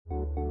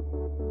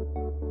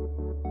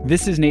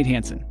This is Nate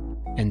Hansen.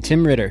 And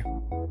Tim Ritter.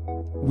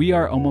 We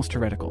are Almost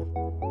Heretical.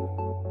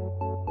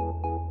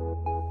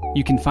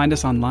 You can find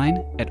us online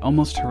at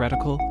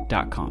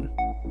almostheretical.com.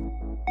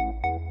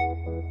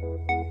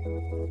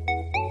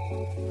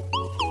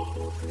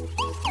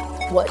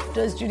 What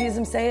does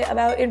Judaism say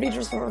about in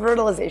vitro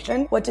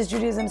fertilization? What does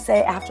Judaism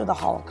say after the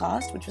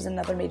Holocaust, which was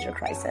another major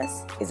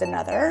crisis, is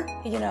another.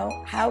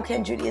 How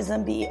can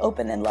Judaism be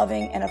open and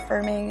loving and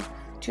affirming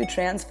to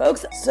trans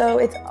folks? So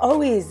it's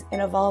always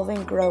an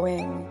evolving,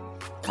 growing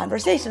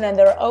conversation, and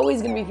there are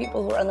always going to be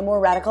people who are on the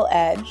more radical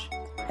edge,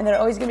 and there are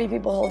always going to be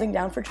people holding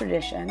down for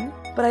tradition.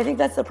 But I think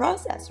that's the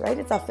process, right?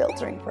 It's a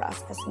filtering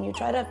process,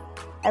 and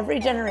every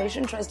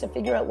generation tries to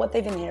figure out what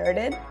they've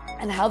inherited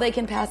and how they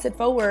can pass it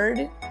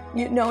forward,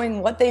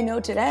 knowing what they know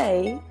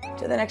today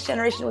to the next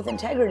generation with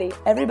integrity.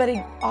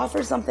 Everybody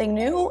offers something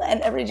new,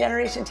 and every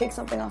generation takes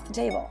something off the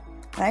table,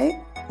 right?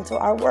 And so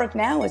our work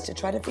now is to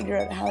try to figure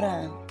out how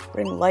to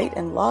bring light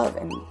and love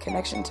and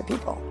connection to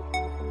people.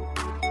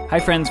 Hi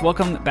friends,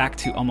 welcome back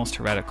to Almost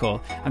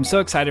Heretical. I'm so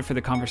excited for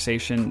the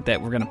conversation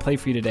that we're going to play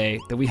for you today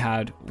that we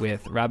had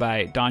with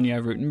Rabbi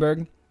Danya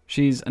Rutenberg.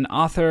 She's an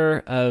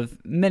author of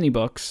many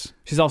books.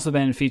 She's also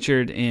been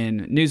featured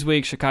in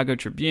Newsweek, Chicago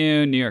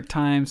Tribune, New York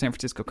Times, San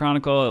Francisco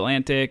Chronicle,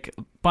 Atlantic,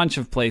 a bunch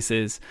of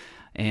places.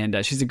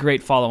 And she's a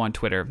great follow on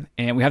Twitter.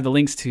 And we have the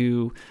links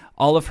to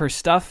all of her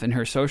stuff and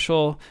her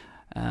social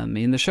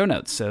in the show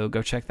notes. So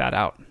go check that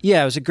out.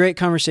 Yeah, it was a great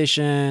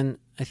conversation.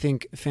 I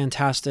think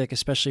fantastic,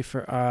 especially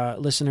for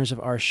listeners of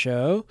our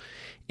show.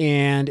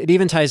 And it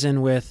even ties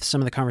in with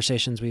some of the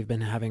conversations we've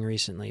been having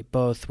recently,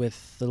 both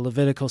with the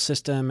Levitical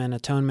system and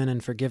atonement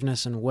and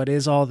forgiveness and what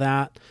is all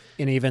that,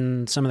 and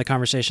even some of the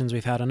conversations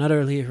we've had on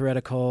Utterly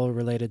Heretical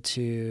related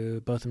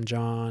to Botham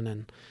Jean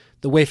and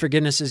the way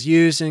forgiveness is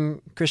used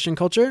in Christian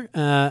culture.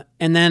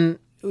 And then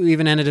we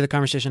even ended the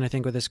conversation, I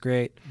think, with this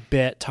great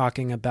bit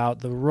talking about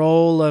the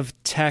role of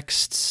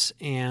texts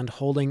and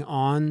holding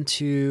on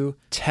to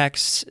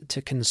texts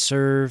to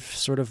conserve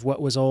sort of what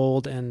was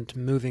old and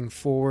moving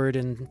forward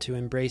into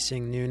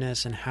embracing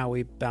newness, and how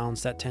we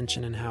balance that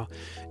tension and how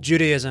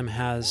Judaism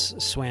has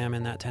swam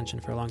in that tension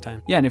for a long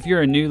time. Yeah, and if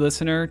you're a new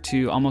listener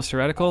to Almost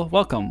Heretical,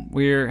 welcome.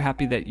 We're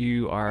happy that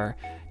you are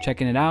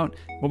checking it out.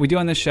 What we do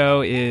on this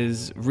show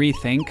is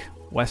rethink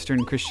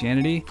Western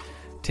Christianity.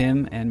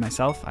 Tim and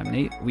myself, I'm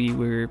Nate, we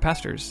were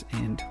pastors,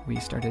 and we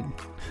started,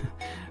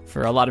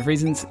 for a lot of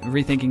reasons,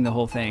 rethinking the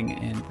whole thing,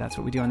 and that's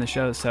what we do on the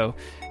show. So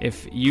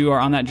if you are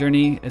on that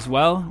journey as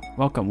well,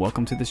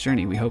 welcome to this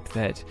journey. We hope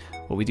that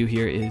what we do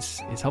here is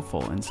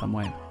helpful in some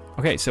way.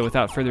 Okay, so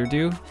without further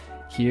ado,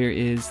 here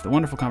is the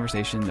wonderful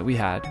conversation that we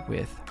had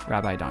with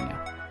Rabbi Danya.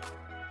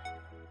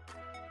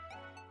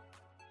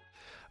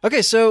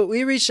 Okay, so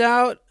we reached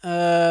out,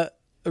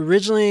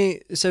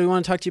 originally said we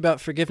want to talk to you about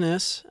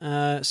forgiveness.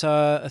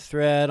 Saw a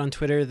thread on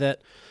Twitter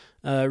that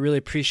really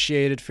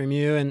appreciated from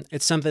you, and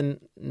it's something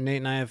Nate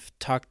and I have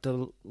talked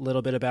a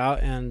little bit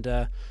about. And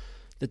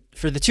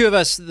for the two of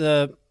us,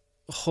 the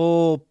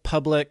whole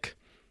public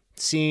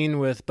scene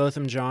with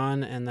Botham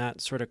Jean and that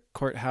sort of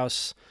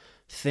courthouse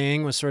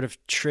thing was sort of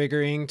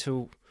triggering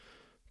to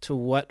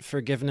what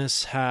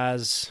forgiveness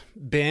has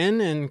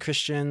been in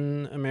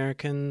Christian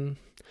American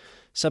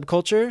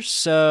subculture.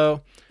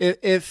 So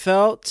it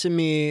felt to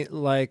me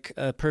like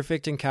a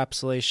perfect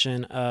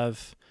encapsulation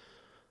of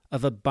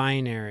a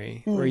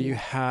binary where you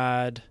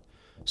had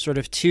sort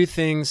of two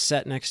things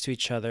set next to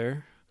each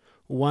other.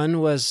 One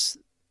was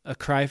a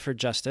cry for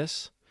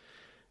justice,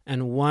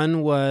 and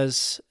one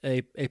was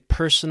a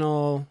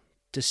personal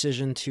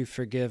decision to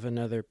forgive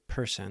another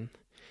person.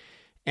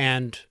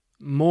 And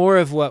more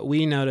of what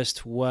we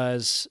noticed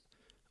was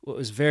what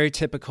was very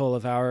typical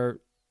of our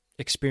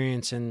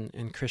experience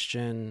in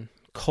Christian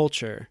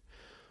culture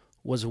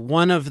was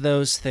one of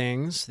those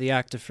things, the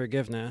act of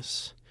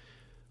forgiveness,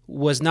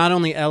 was not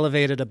only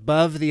elevated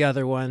above the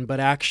other one, but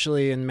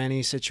actually in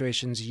many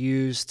situations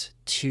used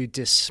to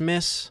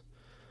dismiss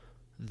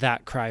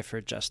that cry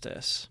for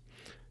justice,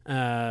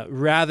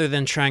 rather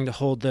than trying to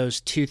hold those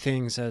two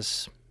things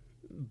as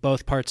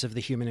both parts of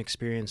the human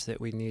experience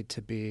that we need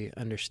to be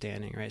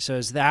understanding, right? So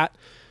is that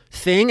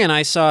thing, and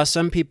I saw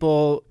some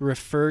people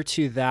refer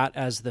to that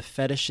as the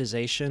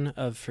fetishization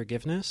of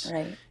forgiveness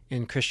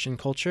in Christian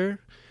culture,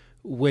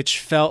 which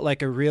felt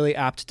like a really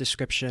apt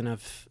description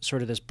of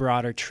sort of this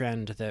broader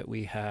trend that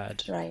we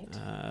had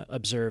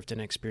observed and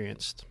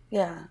experienced.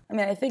 Yeah, I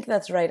mean, I think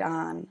that's right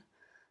on.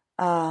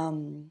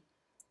 And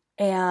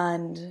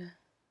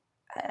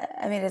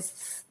I mean,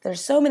 there's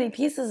so many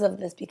pieces of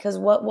this, because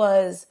what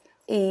was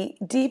a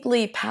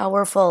deeply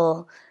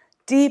powerful,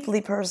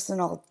 deeply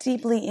personal,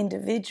 deeply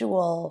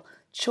individual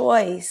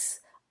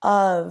choice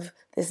of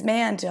this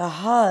man to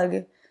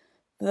hug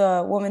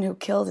the woman who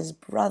killed his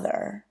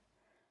brother,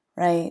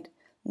 right?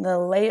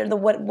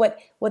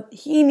 What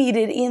he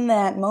needed in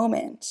that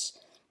moment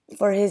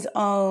for his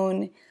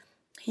own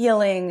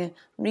healing,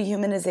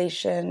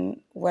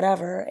 rehumanization,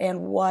 whatever,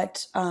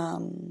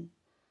 and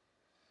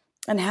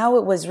and how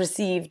it was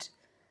received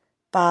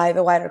by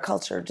the wider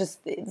culture. Just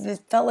it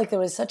felt like there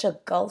was such a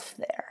gulf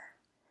there.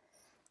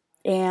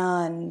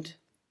 And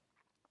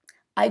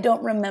I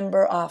don't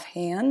remember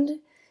offhand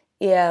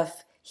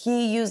if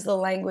he used the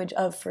language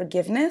of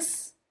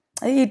forgiveness.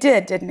 He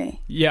did, didn't he?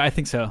 Yeah, I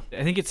think so.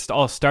 I think it's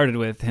all started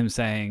with him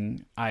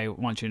saying, I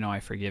want you to know I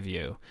forgive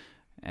you.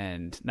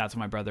 And that's what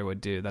my brother would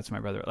do. That's what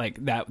my brother,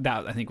 like that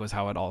I think was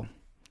how it all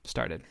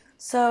started.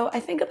 So I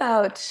think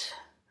about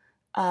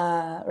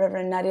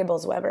Reverend Nadia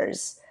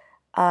Bolz-Weber's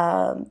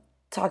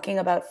talking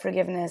about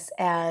forgiveness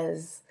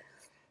as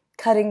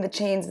cutting the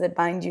chains that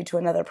bind you to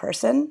another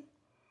person.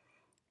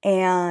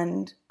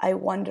 And I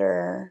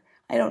wonder,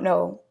 I don't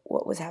know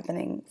what was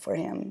happening for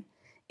him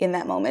in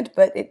that moment,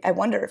 but I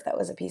wonder if that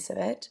was a piece of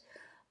it.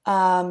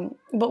 But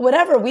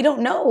whatever, we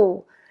don't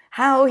know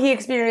how he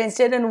experienced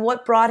it and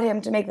what brought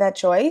him to make that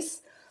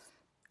choice.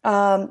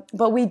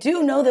 But we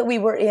do know that we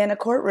were in a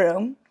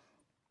courtroom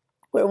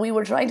where we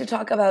were trying to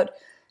talk about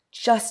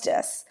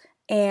justice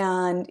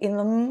and in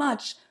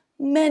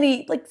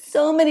the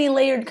so many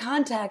layered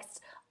contexts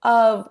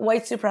of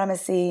white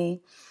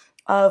supremacy,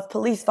 of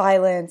police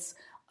violence,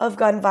 of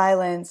gun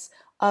violence,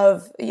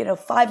 of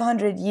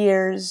 500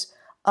 years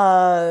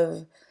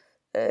of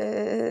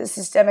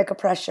systemic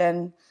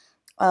oppression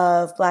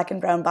of Black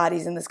and brown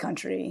bodies in this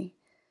country,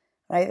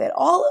 right? That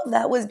all of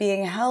that was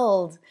being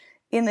held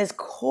in this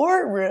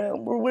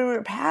courtroom where we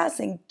were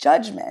passing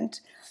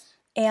judgment,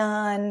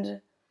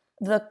 and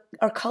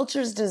our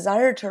culture's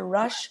desire to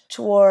rush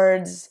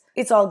towards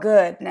it's all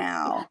good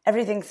now,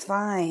 everything's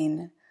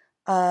fine,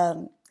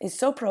 is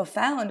so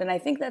profound. And I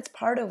think that's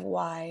part of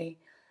why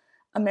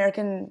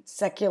American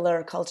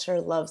secular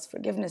culture loves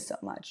forgiveness so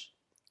much,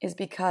 is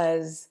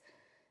because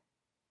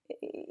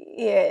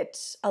it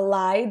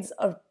elides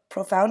a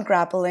profound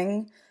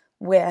grappling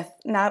with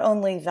not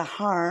only the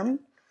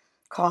harm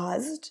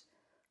caused,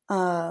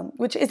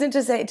 which isn't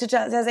to say to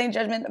has any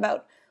judgment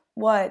about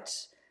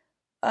what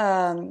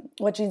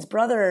Jean's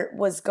brother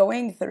was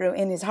going through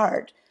in his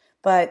heart,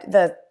 but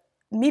the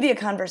media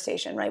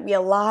conversation, right? We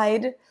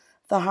allied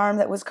the harm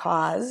that was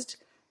caused.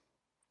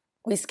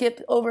 We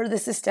skip over the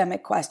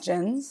systemic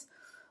questions.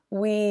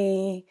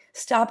 We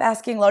stop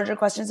asking larger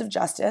questions of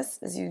justice,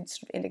 as you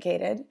sort of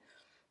indicated.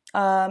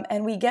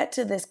 And we get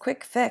to this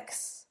quick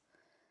fix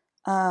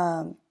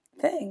thing.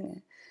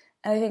 And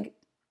I think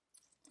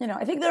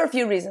there are a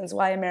few reasons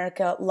why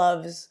America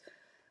loves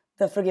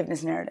the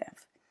forgiveness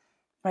narrative,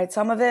 right?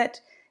 Some of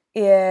it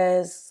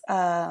is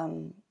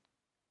trying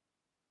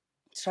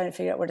to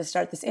figure out where to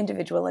start, this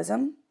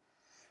individualism,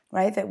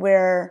 right? That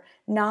we're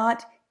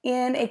not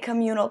in a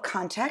communal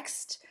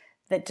context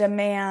that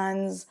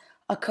demands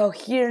a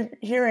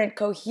coherent,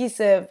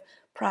 cohesive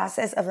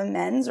process of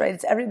amends, right?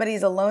 It's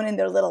everybody's alone in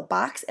their little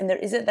box, and there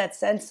isn't that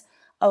sense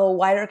of a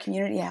wider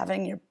community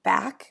having your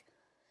back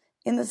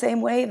in the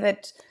same way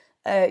that,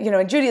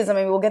 in Judaism,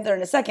 I mean, we'll get there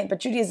in a second, but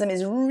Judaism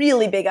is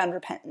really big on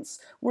repentance.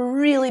 We're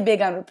really big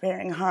on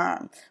repairing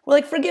harm. We're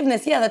like,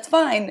 forgiveness, yeah, that's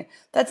fine.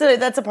 That's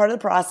a part of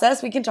the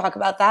process. We can talk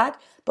about that,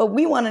 but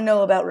we want to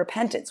know about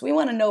repentance. We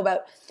want to know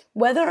about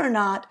whether or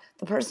not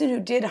the person who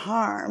did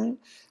harm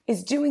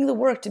is doing the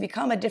work to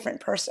become a different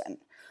person.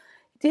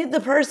 Did the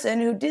person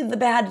who did the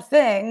bad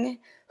thing,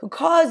 who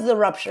caused the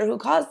rupture, who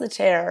caused the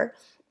tear,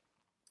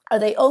 are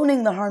they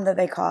owning the harm that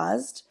they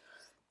caused?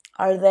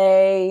 Are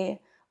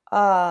they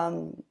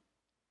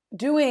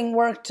doing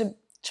work to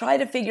try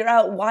to figure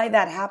out why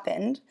that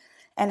happened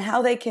and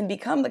how they can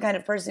become the kind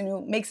of person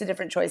who makes a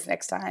different choice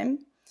next time,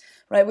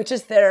 right? Which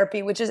is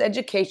therapy, which is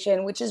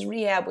education, which is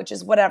rehab, which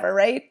is whatever,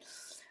 right?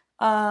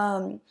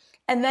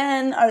 And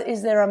then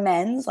is there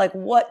amends? Like,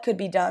 what could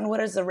be done? What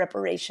is the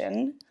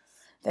reparation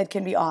that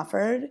can be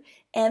offered?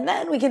 And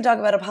then we can talk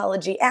about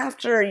apology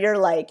after you're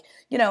like,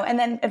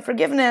 and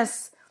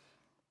forgiveness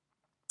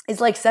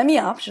is like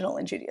semi-optional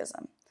in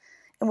Judaism.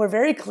 And we're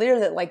very clear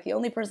that like the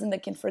only person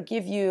that can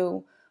forgive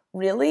you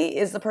really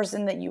is the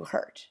person that you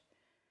hurt.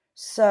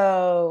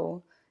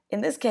 So in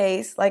this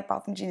case, like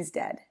Botham Jean is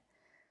dead.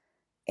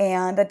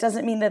 And that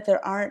doesn't mean that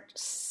there aren't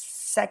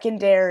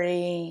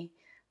secondary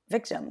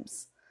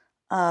victims.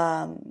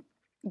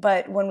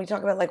 But when we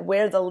talk about like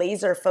where the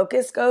laser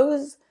focus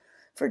goes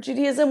for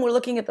Judaism, we're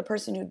looking at the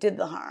person who did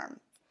the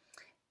harm.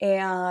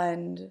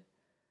 And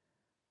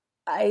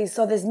I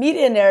saw this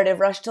media narrative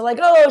rush to like,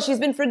 oh, she's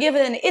been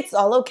forgiven, it's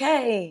all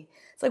okay.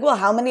 It's like, well,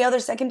 how many other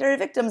secondary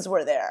victims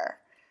were there?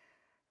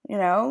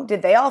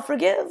 Did they all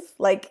forgive?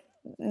 Like,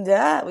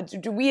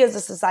 do we as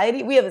a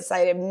society,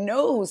 have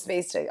no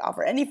space to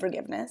offer any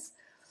forgiveness.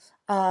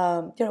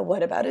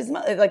 What about his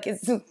mother? Like,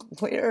 it's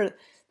clear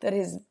that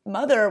his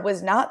mother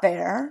was not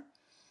there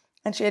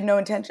and she had no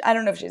intention. I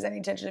don't know if she has any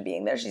intention of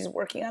being there. She's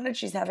working on it.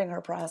 She's having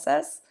her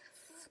process.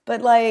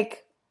 But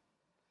like,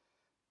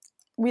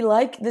 we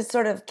like this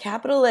sort of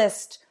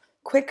capitalist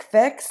quick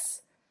fix,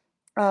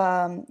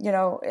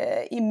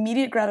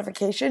 immediate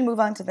gratification, move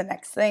on to the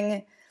next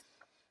thing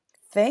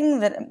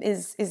that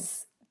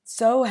is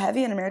so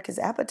heavy in America's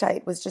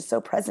appetite, was just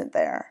so present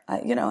there.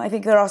 I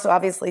think there are also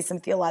obviously some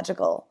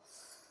theological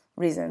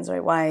reasons,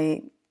 right,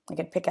 why I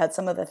could pick out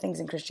some of the things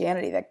in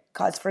Christianity that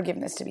cause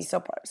forgiveness to be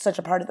such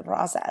a part of the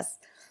process.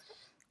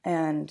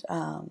 And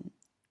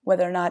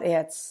whether or not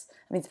it's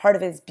part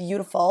of it is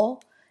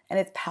beautiful And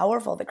it's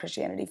powerful that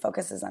Christianity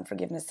focuses on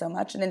forgiveness so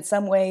much. And in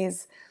some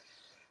ways,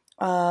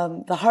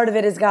 the heart of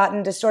it has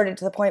gotten distorted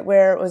to the point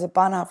where, it was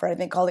Bonhoeffer, I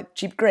think, called it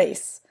cheap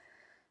grace,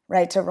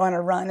 right? To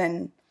run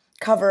and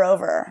cover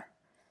over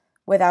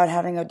without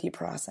having a deep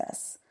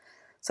process.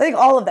 So I think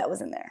all of that was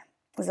in there.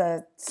 It was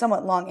a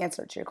somewhat long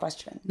answer to your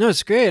question. No,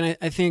 it's great. And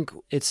I think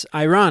it's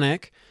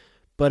ironic,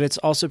 but it's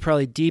also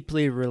probably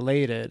deeply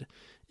related,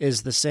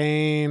 is the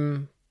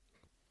same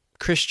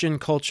Christian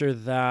culture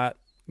that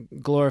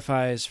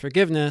glorifies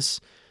forgiveness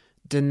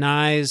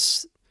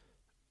denies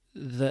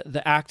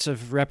the acts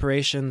of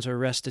reparations or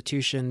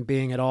restitution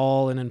being at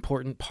all an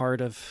important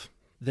part of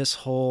this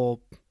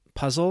whole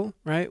puzzle,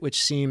 right?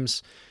 Which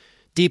seems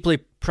deeply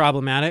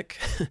problematic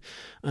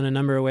in a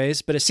number of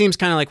ways. But it seems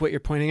kind of like what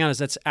you're pointing out is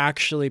that's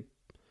actually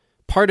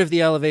part of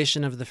the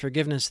elevation of the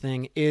forgiveness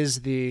thing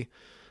is the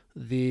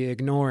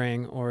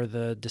ignoring or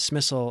the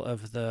dismissal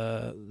of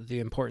the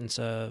importance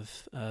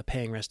of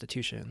paying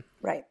restitution.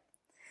 Right.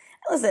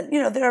 Listen,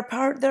 there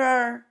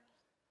are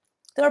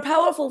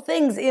powerful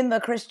things in the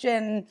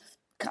Christian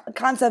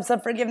concepts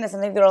of forgiveness. I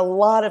think there are a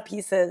lot of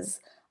pieces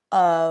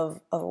of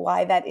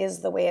why that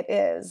is the way it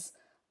is.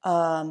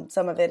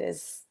 Some of it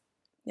is,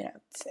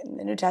 in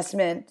the New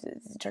Testament,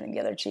 turning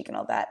the other cheek and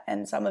all that.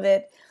 And some of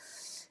it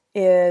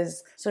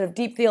is sort of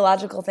deep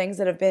theological things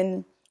that have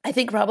been, I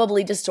think,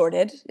 probably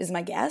distorted, is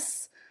my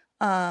guess.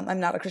 I'm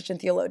not a Christian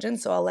theologian,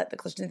 so I'll let the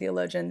Christian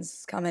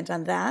theologians comment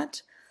on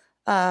that.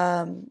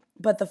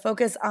 But the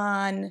focus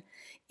on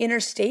inner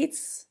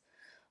states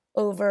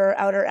over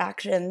outer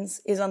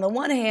actions is, on the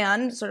one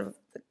hand, sort of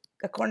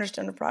a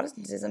cornerstone of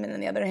Protestantism, and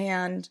on the other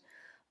hand,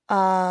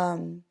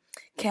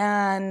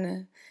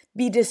 can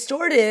be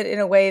distorted in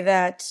a way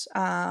that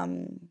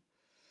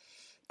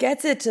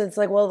gets it to, it's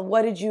like, well,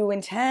 what did you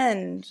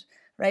intend,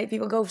 right?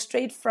 People go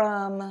straight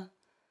from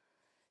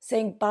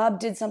saying Bob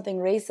did something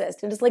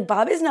racist, and it's like,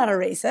 Bob is not a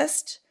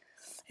racist.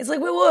 It's like,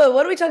 wait,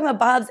 what are we talking about?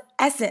 Bob's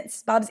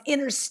essence, Bob's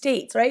inner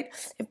states, right?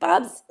 If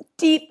Bob's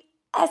deep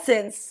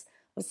essence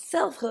of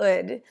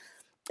selfhood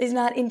is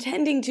not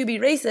intending to be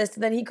racist,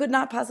 then he could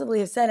not possibly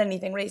have said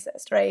anything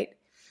racist, right?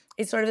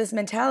 It's sort of this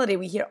mentality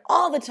we hear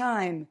all the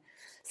time.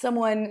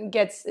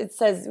 It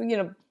says,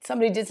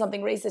 somebody did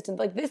something racist, and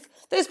like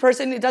this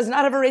person does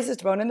not have a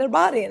racist bone in their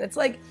body. And it's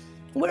like,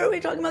 where are we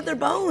talking about their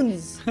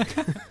bones?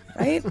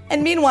 Right?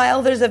 And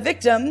meanwhile, there's a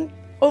victim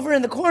over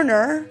in the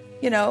corner,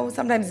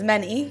 sometimes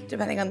many,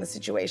 depending on the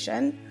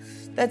situation,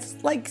 that's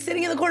like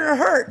sitting in the corner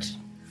hurt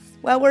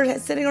while we're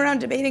sitting around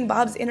debating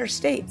Bob's inner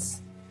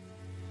states.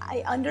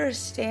 I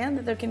understand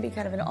that there can be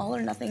kind of an all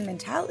or nothing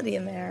mentality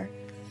in there,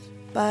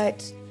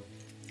 but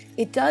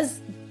it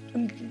does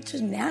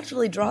just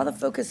naturally draw the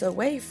focus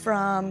away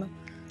from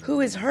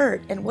who is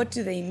hurt and what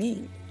do they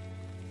need,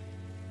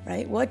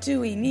 right? What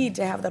do we need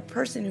to have the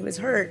person who is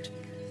hurt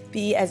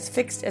be as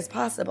fixed as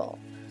possible?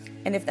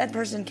 And if that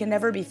person can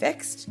never be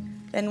fixed,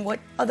 then what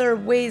other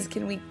ways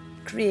can we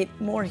create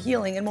more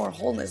healing and more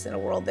wholeness in a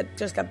world that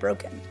just got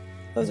broken?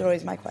 Those are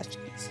always my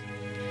questions.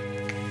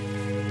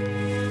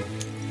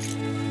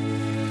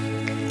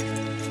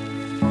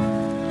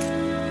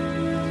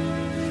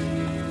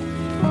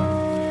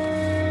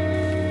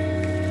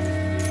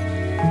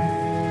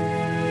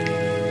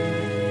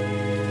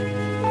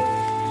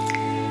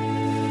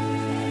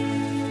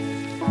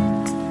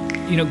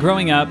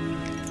 Growing up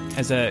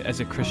as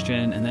a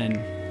Christian, and then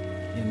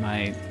in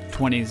my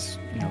 20s,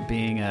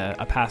 being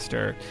a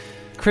pastor,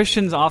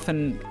 Christians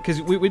often, because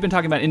we've been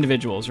talking about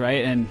individuals,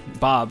 right, and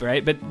Bob,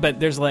 right, but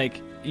there's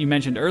like you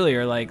mentioned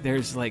earlier, like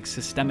there's like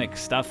systemic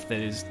stuff that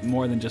is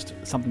more than just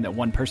something that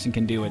one person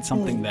can do. It's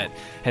something that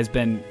has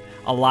been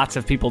lots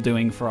of people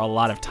doing for a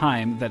lot of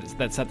time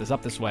that set this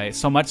up this way.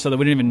 So much so that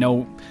we didn't even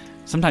know.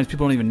 Sometimes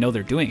people don't even know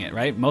they're doing it,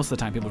 right? Most of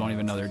the time, people don't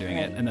even know they're doing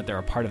it and that they're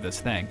a part of this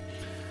thing.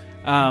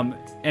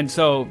 And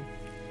so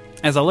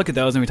as I look at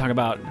those and we talk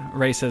about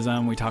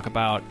racism, we talk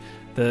about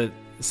the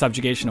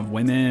subjugation of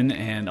women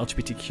and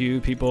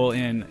LGBTQ people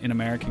in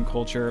American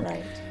culture.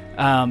 Right.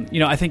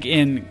 I think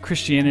in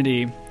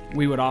Christianity,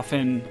 we would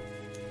often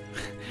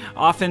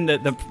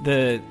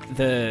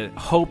the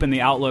hope and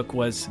the outlook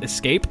was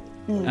escape.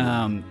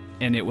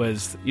 And it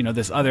was,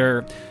 this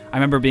other, I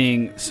remember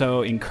being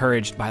so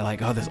encouraged by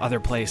like, oh, this other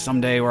place,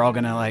 someday we're all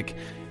going to like,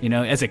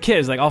 as a kid,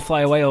 it's like, I'll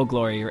fly away, oh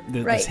glory,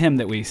 this hymn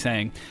that we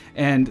sang.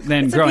 And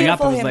then it's growing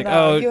up, it was hymn, like,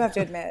 though, you have to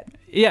admit.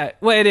 Yeah,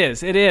 well, it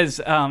is. And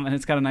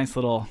it's got a nice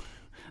little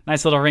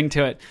ring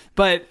to it.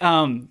 But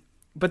then,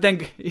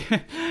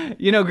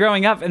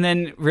 growing up and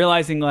then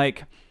realizing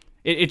like,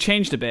 it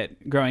changed a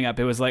bit growing up.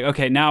 It was like,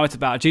 okay, now it's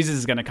about Jesus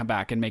is going to come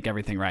back and make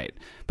everything right.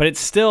 But it's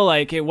still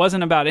like, it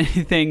wasn't about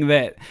anything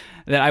that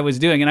I was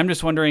doing. And I'm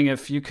just wondering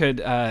if you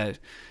could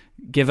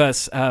give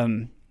us,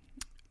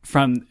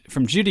 from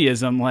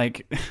Judaism,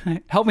 like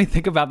help me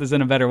think about this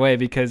in a better way,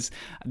 because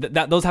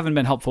those haven't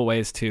been helpful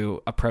ways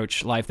to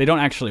approach life. They don't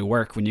actually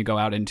work when you go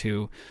out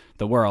into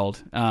the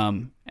world.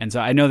 And so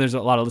I know there's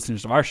a lot of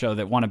listeners of our show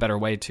that want a better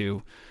way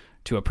to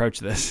approach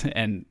this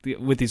and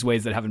with these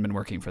ways that haven't been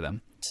working for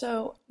them.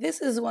 So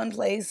this is one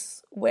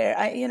place where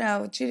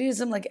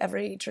Judaism, like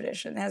every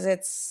tradition, has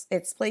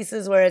its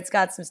places where it's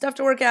got some stuff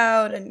to work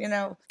out,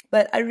 and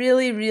but I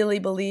really, really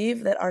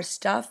believe that our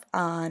stuff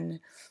on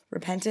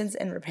repentance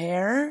and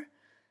repair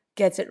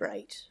gets it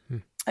right.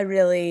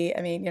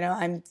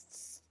 I'm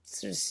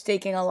sort of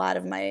staking a lot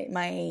of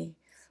my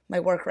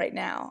work right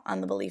now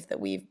on the belief that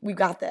we've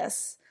got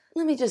this.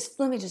 Let me just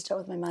start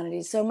with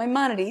Maimonides. So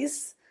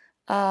Maimonides,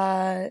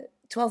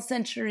 12th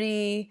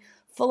century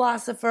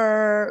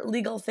philosopher,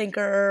 legal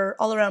thinker,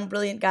 all-around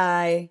brilliant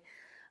guy,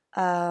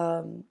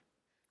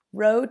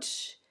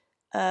 wrote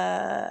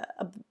a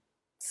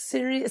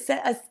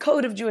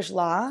code of Jewish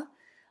law,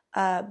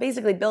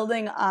 basically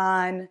building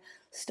on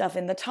stuff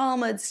in the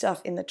Talmud,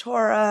 stuff in the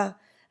Torah.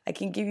 I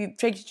can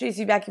trace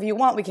you back if you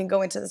want. We can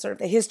go into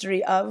the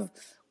history of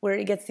where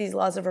he gets these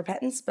laws of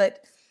repentance.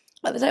 But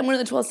by the time we're in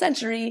the 12th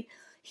century,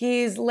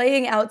 he's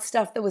laying out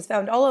stuff that was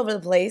found all over the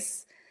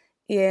place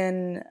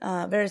in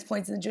various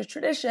points in the Jewish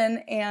tradition,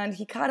 and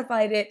he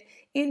codified it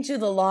into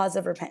the laws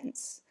of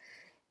repentance.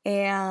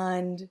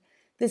 And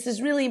this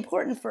is really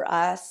important for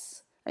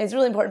us. It's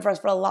really important for us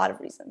for a lot of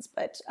reasons,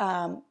 but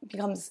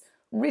becomes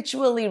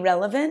ritually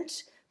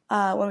relevant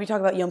when we talk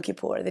about Yom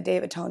Kippur, the Day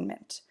of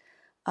Atonement,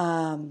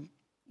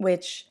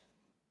 which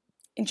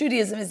in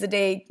Judaism is the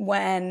day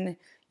when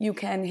you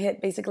can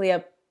hit basically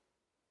a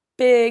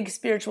big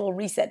spiritual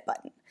reset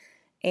button.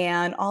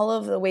 And all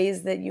of the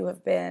ways that you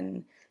have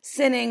been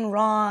sinning,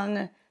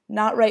 wrong,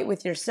 not right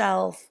with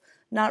yourself,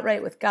 not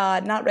right with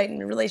God, not right in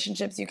your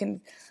relationships, you can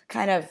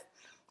kind of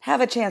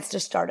have a chance to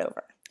start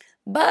over.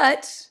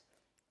 But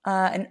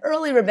an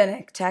early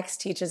rabbinic text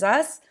teaches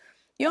us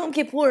Yom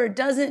Kippur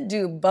doesn't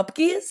do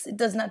bupkis. It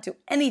does not do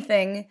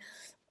anything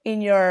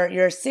in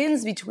your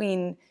sins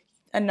between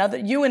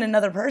you and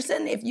another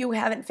person if you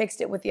haven't fixed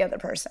it with the other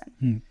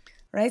person.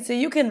 Right? So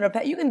you can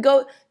repent. You can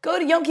go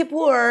to Yom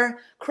Kippur,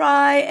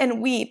 cry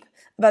and weep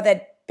about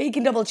that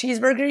bacon double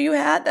cheeseburger you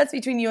had. That's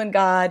between you and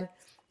God.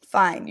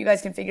 Fine. You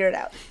guys can figure it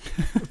out.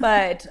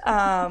 But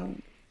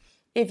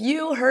if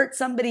you hurt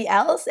somebody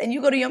else and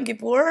you go to Yom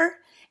Kippur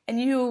and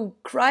you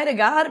cry to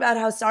God about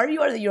how sorry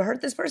you are that you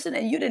hurt this person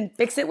and you didn't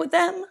fix it with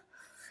them,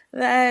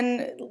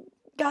 then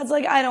God's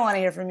like, I don't want to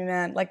hear from you,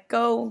 man. Like,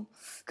 go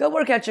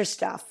work out your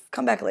stuff.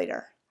 Come back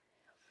later.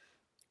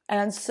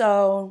 And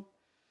so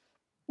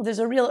there's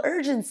a real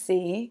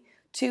urgency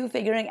to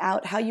figuring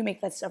out how you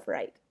make that stuff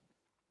right.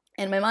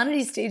 And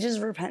Maimonides' stages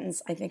of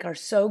repentance, I think, are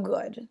so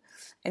good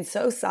and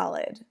so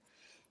solid.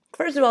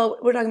 First of all,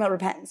 we're talking about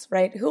repentance,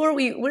 right? Who are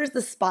we? Where's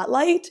the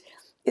spotlight?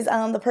 Is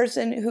on the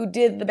person who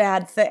did the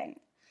bad thing,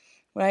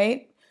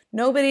 right?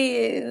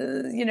 Nobody,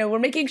 we're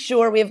making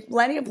sure we have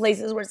plenty of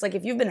places where it's like,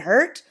 if you've been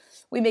hurt,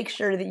 we make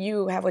sure that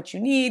you have what you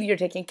need, you're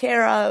taken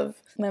care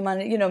of.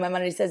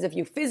 Maimonides says if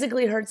you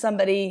physically hurt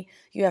somebody,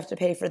 you have to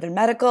pay for their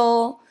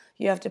medical,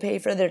 you have to pay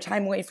for their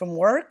time away from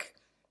work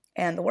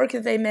and the work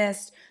that they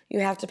missed, you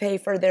have to pay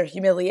for their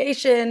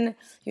humiliation,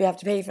 you have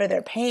to pay for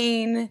their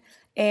pain,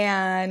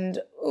 and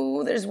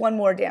there's one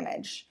more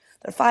damage.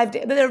 There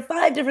are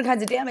 5 different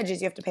kinds of damages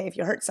you have to pay if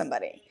you hurt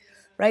somebody,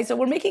 right? So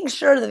we're making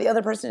sure that the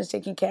other person is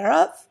taken care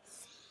of,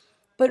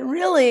 but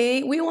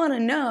really we want to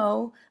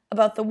know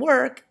about the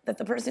work that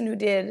the person who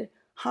did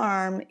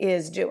harm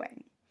is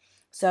doing.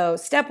 So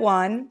step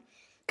 1,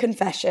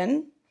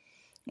 confession,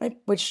 right,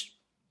 which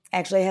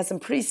actually has some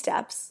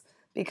pre-steps,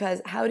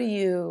 because how do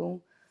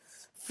you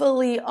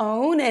fully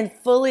own and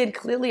fully and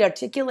clearly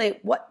articulate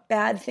what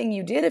bad thing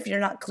you did if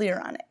you're not clear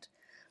on it,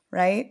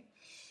 right?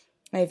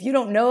 And if you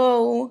don't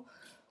know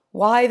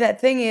why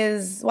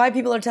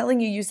people are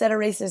telling you said a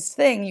racist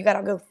thing, you got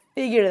to go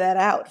figure that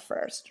out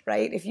first,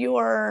 right? If you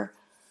are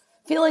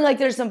feeling like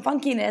there's some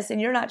funkiness and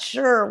you're not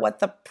sure what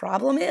the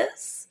problem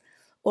is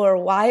or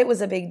why it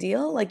was a big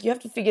deal, like you have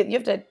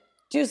to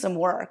do some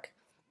work.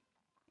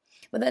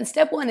 But then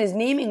step 1 is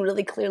naming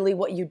really clearly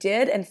what you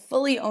did and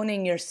fully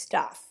owning your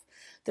stuff.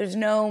 We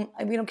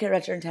don't care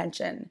about your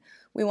intention.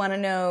 We want to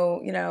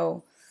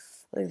know,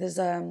 like there's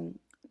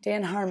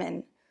Dan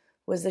Harmon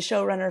was the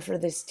showrunner for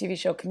this TV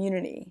show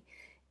Community,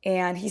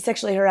 and he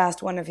sexually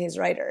harassed one of his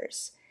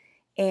writers.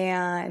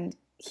 And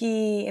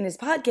he, in his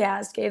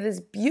podcast, gave this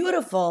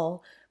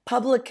beautiful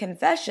public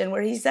confession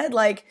where he said,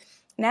 like,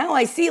 now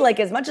I see, like,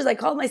 as much as I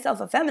called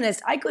myself a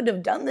feminist, I could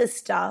have done this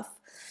stuff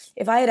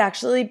if I had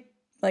actually,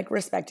 like,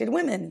 respected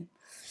women.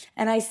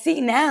 And I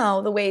see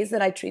now the ways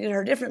that I treated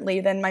her differently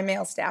than my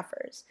male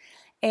staffers.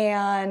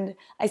 And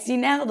I see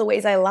now the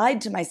ways I lied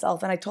to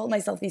myself and I told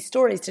myself these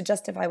stories to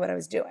justify what I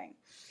was doing,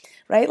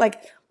 right?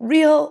 Like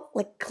real,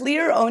 like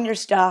clear, own your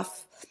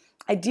stuff,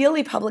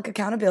 ideally public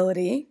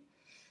accountability.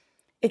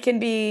 It can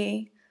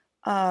be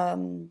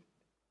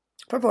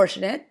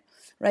proportionate,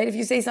 right? If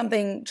you say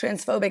something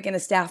transphobic in a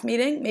staff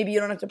meeting, maybe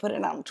you don't have to put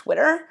it on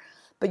Twitter,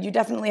 but you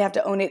definitely have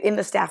to own it in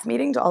the staff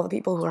meeting to all the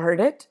people who heard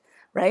it,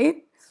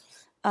 right?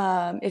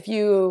 If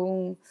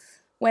you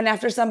went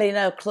after somebody in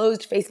a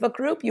closed Facebook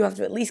group, you have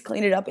to at least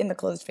clean it up in the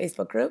closed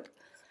Facebook group.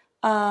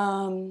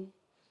 So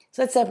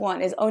that's step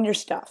 1, is own your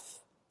stuff.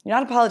 You're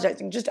not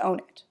apologizing, just own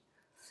it.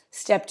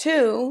 Step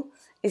 2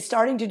 is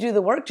starting to do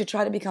the work to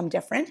try to become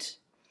different,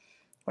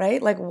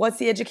 right? Like, what's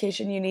the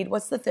education you need?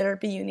 What's the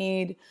therapy you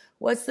need?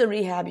 What's the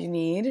rehab you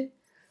need?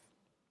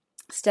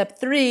 Step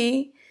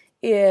 3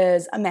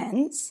 is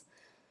amends,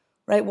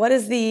 right? What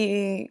is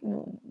the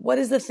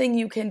thing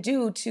you can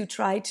do to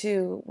try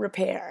to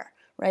repair,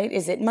 right?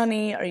 Is it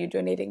money? Are you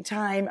donating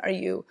time? Are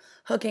you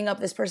hooking up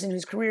this person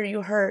whose career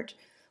you hurt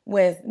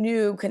with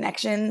new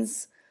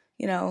connections?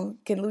 You know,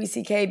 can Louis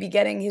C.K. be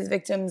getting his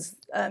victims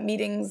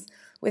meetings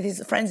with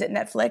his friends at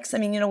Netflix? I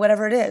mean, you know,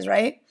 whatever it is,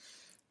 right?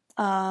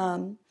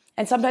 And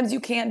sometimes you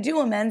can't do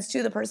amends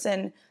to the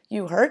person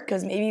you hurt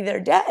because maybe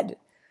they're dead,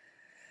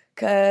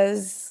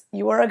 because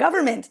you were a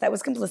government that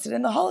was complicit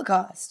in the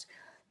Holocaust.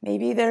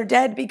 Maybe they're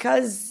dead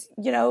because,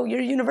 you know,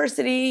 your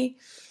university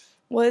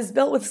was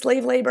built with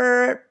slave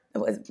labor.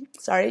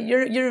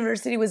 Your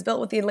university was built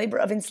with the labor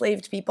of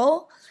enslaved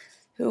people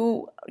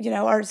who, you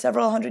know, are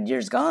several hundred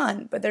years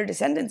gone, but their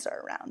descendants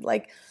are around.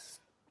 Like,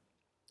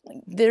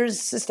 there's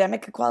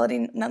systemic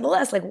equality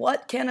nonetheless. Like,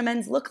 what can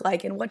amends look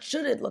like, and what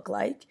should it look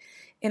like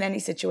in any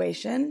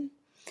situation?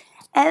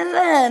 And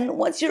then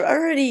once you're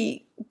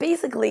already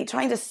basically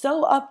trying to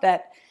sew up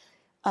that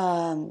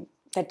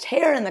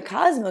tear in the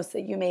cosmos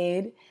that you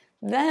made,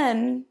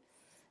 then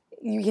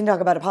you can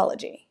talk about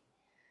apology.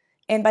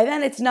 And by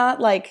then, it's not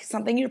like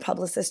something your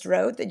publicist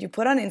wrote that you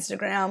put on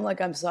Instagram,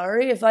 like, I'm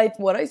sorry if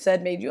what I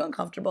said made you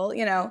uncomfortable,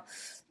 you know,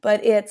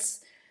 but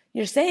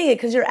you're saying it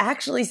because you're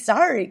actually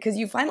sorry, because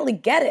you finally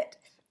get it.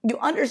 You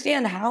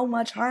understand how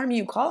much harm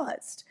you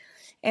caused.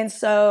 And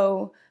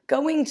so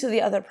going to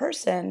the other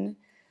person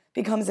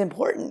becomes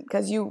important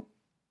because you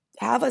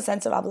have a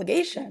sense of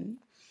obligation.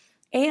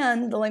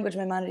 And the language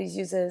Maimonides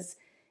uses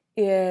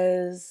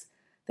is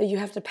that you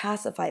have to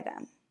pacify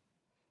them,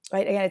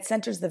 right? Again, it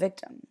centers the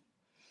victim.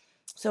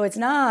 So it's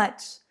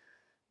not,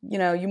 you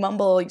know, you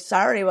mumble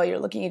sorry while you're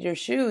looking at your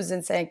shoes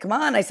and saying, come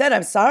on, I said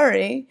I'm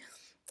sorry.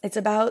 It's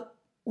about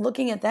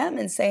looking at them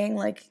and saying,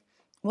 like,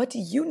 what do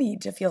you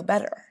need to feel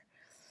better?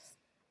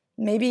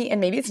 Maybe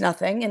it's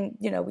nothing. And,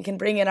 you know, we can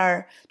bring in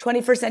our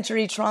 21st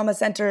century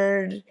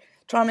trauma-centered,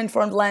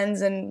 trauma-informed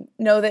lens and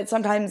know that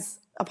sometimes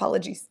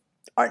apologies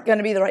aren't going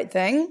to be the right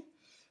thing,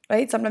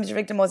 right? Sometimes your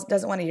victim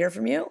doesn't want to hear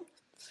from you.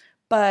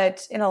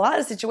 But in a lot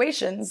of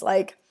situations,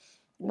 like,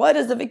 what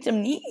does the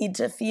victim need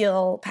to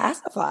feel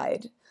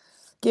pacified,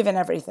 given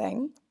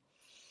everything?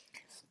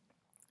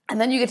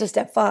 And then you get to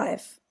step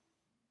 5,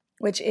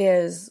 which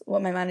is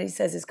what Maimonides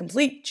says is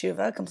complete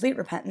tshuva, complete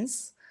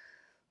repentance,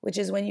 which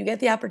is when you get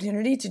the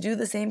opportunity to do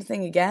the same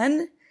thing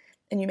again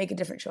and you make a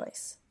different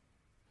choice.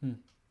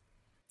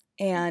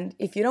 And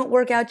if you don't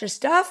work out your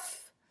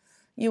stuff,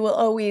 you will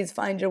always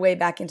find your way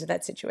back into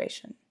that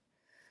situation,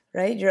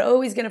 right? You're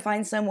always going to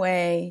find some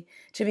way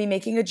to be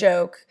making a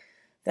joke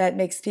that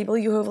makes people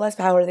who have less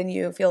power than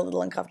you feel a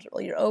little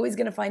uncomfortable. You're always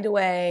going to find a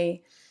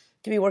way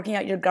to be working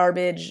out your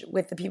garbage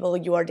with the people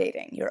you are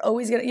dating. You're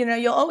always going to, you know,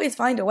 you'll always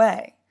find a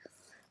way.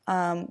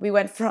 We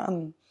went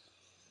from,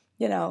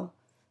 you know,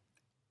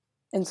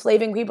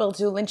 enslaving people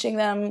to lynching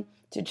them,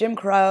 to Jim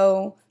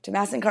Crow, to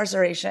mass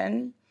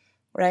incarceration,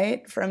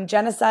 right? From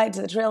genocide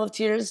to the Trail of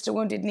Tears to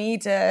Wounded Knee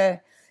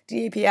to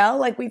DAPL.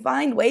 Like, we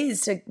find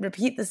ways to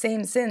repeat the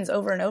same sins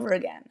over and over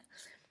again,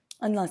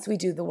 unless we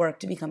do the work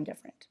to become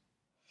different.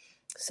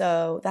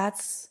 So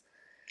that's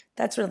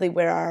really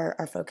where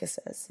our focus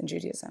is in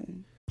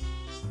Judaism.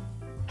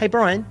 Hey,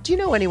 Brian, do you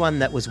know anyone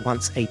that was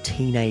once a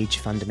teenage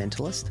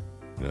fundamentalist?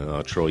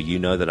 Oh, Troy, you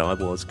know that I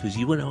was, because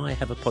you and I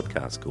have a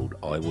podcast called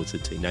I Was a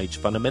Teenage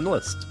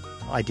Fundamentalist.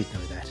 I did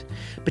know that.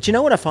 But you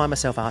know what I find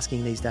myself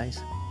asking these days?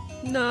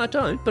 No, I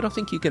don't, but I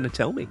think you're going to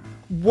tell me.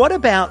 What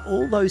about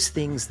all those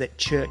things that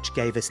church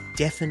gave us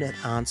definite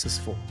answers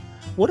for?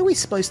 What are we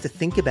supposed to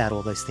think about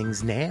all those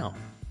things now?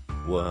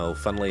 Well,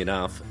 funnily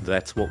enough,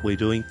 that's what we're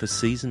doing for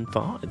Season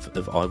 5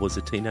 of I Was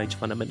a Teenage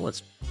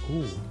Fundamentalist.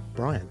 Ooh,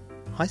 Brian,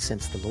 I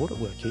sense the Lord at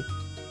work here.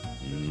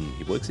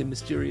 He works in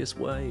mysterious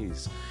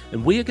ways.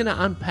 And we are going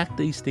to unpack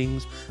these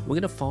things. We're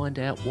going to find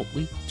out what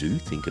we do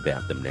think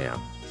about them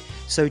now.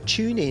 So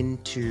tune in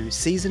to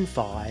Season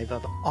 5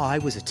 of I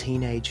Was a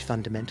Teenage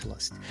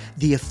Fundamentalist,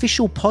 the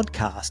official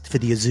podcast for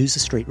the Azusa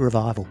Street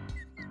Revival.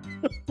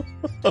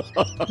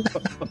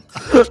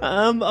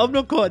 I'm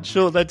not quite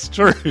sure that's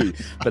true,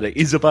 but it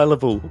is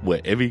available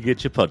wherever you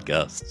get your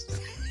podcasts.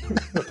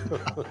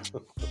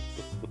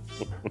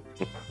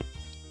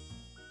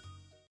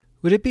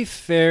 Would it be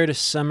fair to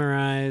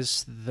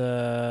summarize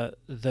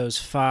those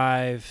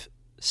 5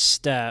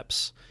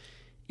 steps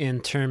in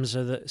terms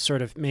of the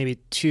sort of maybe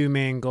 2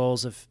 main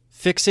goals of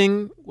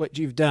fixing what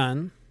you've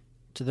done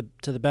to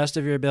the best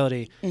of your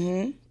ability,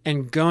 mm-hmm.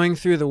 and going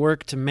through the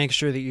work to make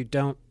sure that you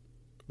don't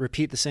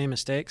repeat the same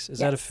mistakes? Is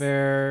that a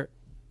fair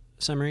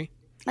summary?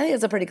 I think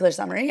it's a pretty clear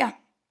summary, yeah.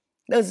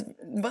 That was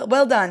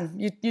well done.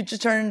 You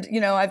just turned, you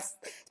know, I've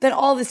spent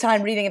all this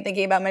time reading and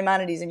thinking about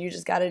Maimonides, and you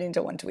just got it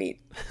into one tweet.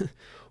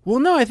 Well,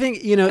 no, I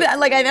think, you know,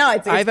 like, I know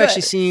it's I've good.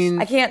 actually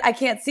seen. I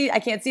can't see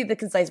the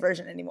concise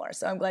version anymore.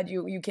 So I'm glad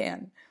you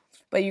can,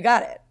 but you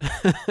got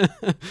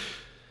it.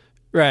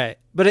 Right,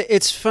 but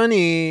it's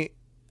funny.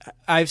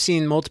 I've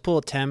seen multiple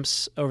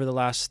attempts over the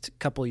last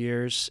couple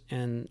years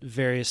in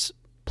various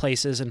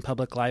places in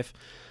public life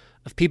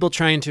of people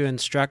trying to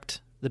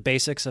instruct the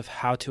basics of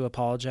how to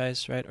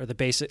apologize, right? Or the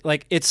basic,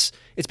 like it's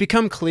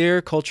become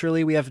clear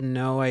culturally we have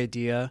no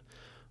idea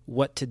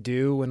what to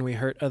do when we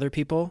hurt other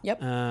people.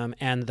 Yep.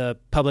 And the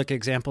public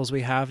examples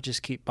we have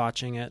just keep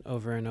botching it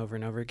over and over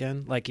and over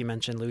again. Like you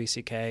mentioned, Louis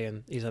C.K.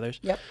 and these others.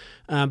 Yep.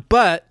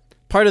 But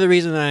part of the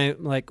reason I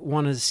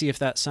wanted to see if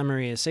that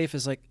summary is safe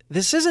is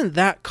this isn't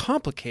that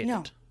complicated.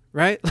 No.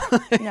 Right?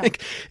 No.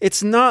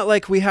 It's not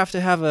like we have to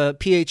have a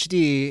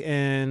PhD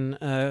in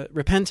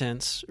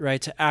repentance,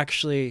 right, to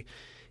actually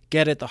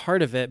get at the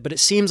heart of it. But it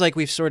seems like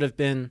we've sort of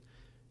been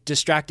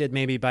distracted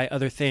maybe by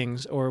other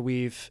things, or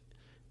we've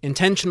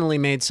intentionally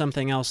made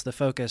something else the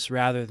focus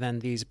rather than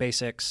these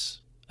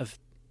basics of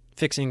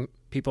fixing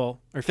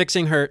people or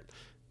fixing hurt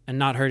and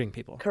not hurting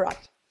people.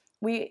 Correct.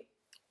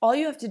 All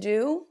you have to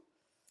do,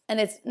 and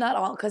it's not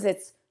all, because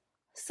it's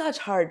such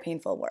hard,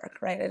 painful work,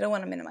 right? I don't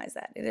want to minimize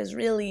that. It is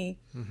really,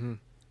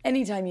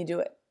 anytime you do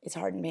it, it's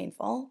hard and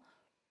painful.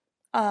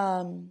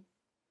 But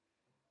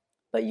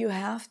you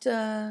have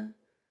to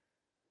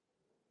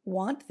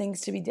want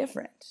things to be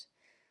different.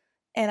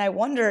 And I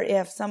wonder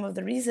if some of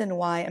the reason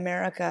why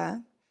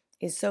America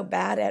is so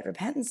bad at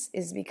repentance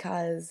is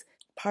because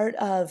part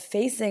of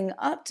facing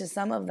up to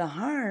some of the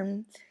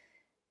harm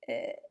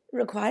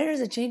requires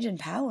a change in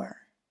power,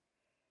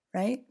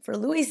 right? For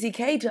Louis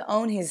C.K. to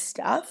own his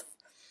stuff,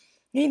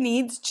 he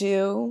needs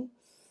to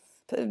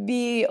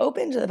be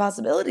open to the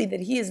possibility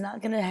that he is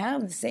not going to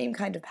have the same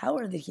kind of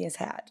power that he has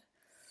had,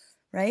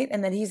 right?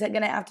 And that he's going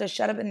to have to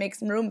shut up and make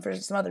some room for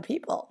some other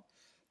people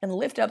and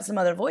lift up some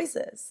other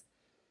voices.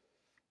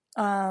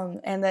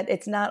 And that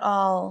it's not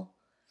all,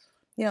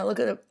 look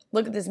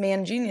at this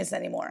man genius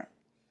anymore,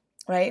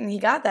 right? And he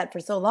got that for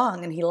so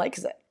long, and he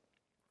likes it.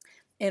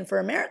 And for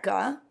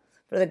America,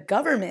 for the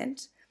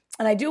government,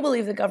 and I do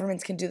believe the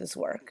governments can do this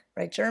work,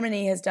 right?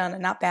 Germany has done a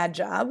not bad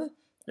job.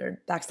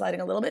 They're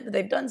backsliding a little bit, but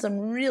they've done some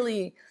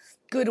really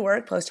good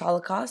work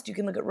post-Holocaust. You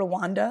can look at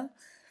Rwanda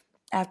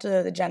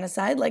after the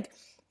genocide.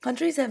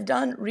 Countries have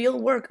done real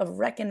work of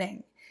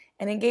reckoning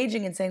and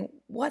engaging and saying,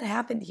 what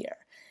happened here?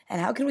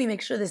 And how can we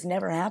make sure this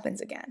never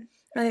happens again?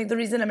 And I think the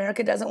reason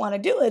America doesn't want to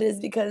do it is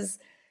because,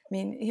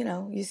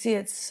 you see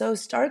it so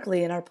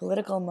starkly in our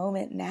political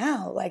moment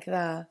now,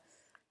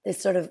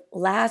 this sort of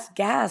last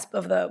gasp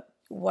of the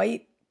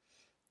white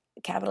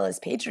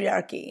capitalist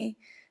patriarchy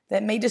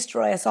that may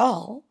destroy us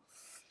all,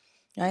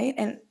 right?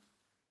 And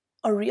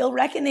a real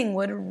reckoning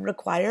would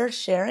require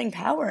sharing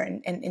power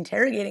and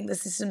interrogating the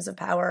systems of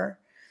power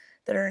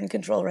that are in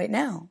control right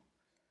now.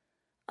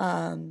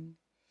 And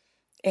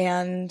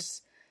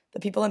the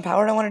people in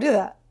power don't want to do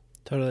that.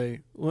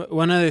 Totally.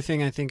 One other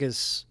thing I think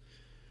is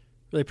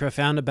really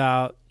profound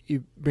about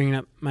you bringing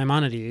up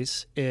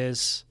Maimonides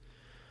is,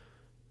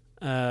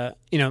 a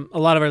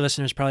lot of our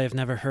listeners probably have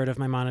never heard of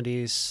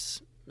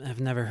Maimonides, have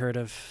never heard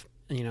of,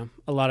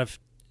 a lot of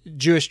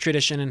Jewish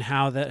tradition and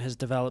how that has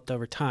developed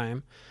over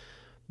time.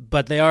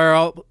 But they are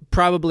all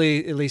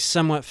probably at least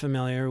somewhat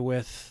familiar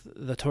with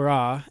the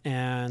Torah,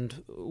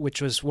 and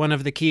which was one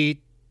of the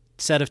key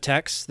set of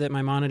texts that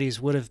Maimonides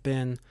would have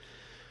been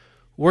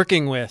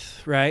working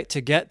with, right, to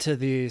get to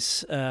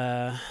these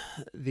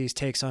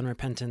takes on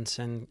repentance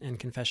and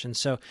confession.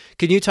 So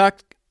can you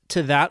talk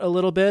to that a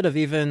little bit, of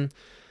even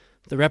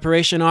the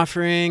reparation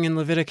offering in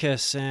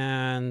Leviticus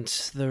and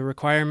the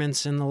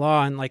requirements in the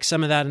law, and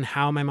some of that, and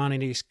how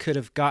Maimonides could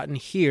have gotten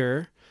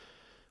here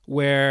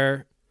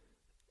where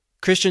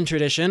Christian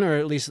tradition, or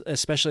at least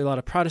especially a lot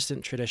of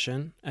Protestant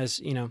tradition, as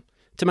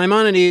to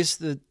Maimonides,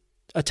 the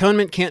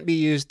atonement can't be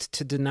used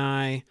to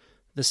deny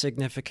the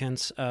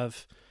significance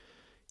of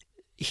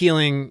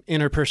healing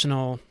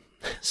interpersonal,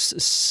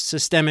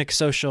 systemic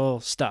social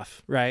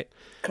stuff, right?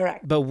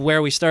 Correct. But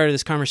where we started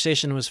this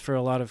conversation was, for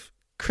a lot of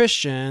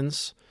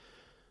Christians,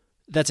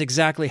 that's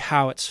exactly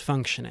how it's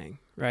functioning,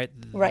 right?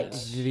 Right.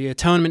 The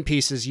atonement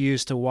piece is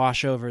used to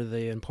wash over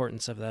the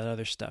importance of that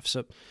other stuff.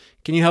 So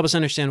can you help us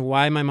understand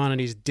why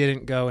Maimonides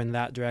didn't go in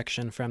that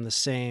direction from the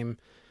same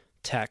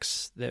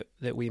texts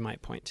that we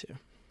might point to?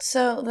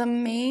 So the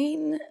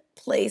main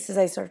place, as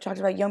I sort of talked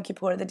about Yom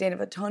Kippur, the Day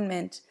of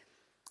Atonement,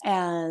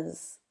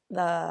 as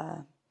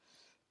the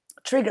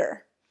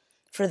trigger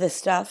for this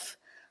stuff.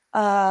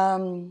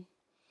 And,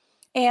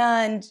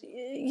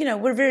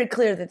 we're very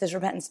clear that this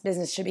repentance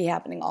business should be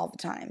happening all the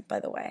time, by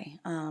the way.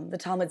 The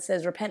Talmud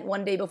says, repent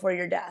one day before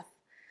your death.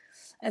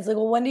 And it's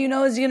well, when do you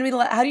know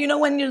how do you know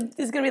when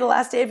is going to be the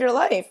last day of your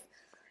life?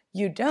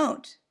 You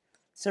don't.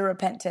 So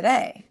repent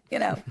today,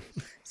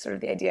 sort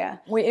of the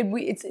idea.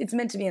 It's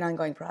meant to be an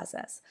ongoing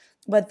process.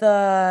 But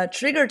the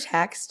trigger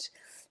text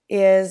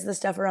is the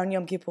stuff around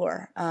Yom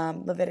Kippur,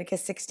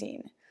 Leviticus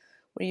 16,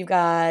 where you've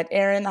got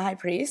Aaron, the high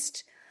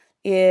priest,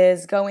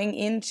 is going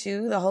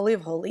into the Holy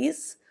of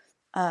Holies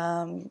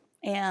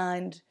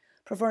and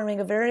performing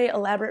a very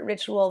elaborate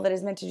ritual that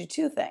is meant to do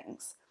two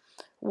things.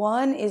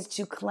 One is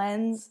to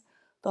cleanse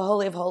the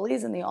Holy of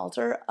Holies and the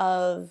altar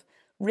of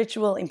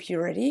ritual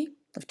impurity,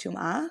 of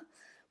tum'ah,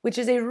 which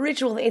is a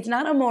ritual. It's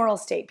not a moral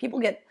state. People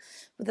get,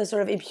 with the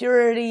sort of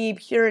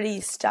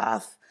purity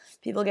stuff,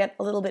 people get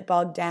a little bit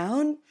bogged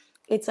down.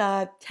 It's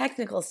a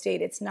technical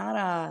state. It's not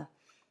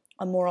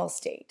a moral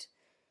state,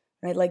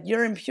 right? Like,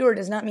 you're impure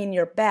does not mean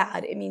you're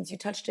bad. It means you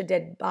touched a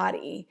dead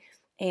body.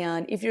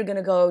 And if you're going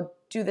to go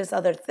do this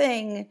other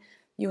thing,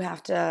 you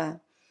have to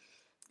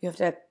do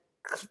it.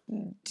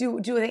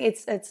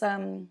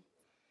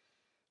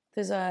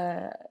 There's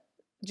a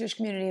Jewish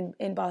community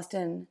in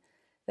Boston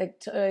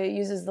that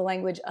uses the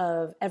language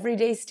of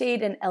everyday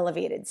state and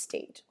elevated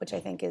state, which I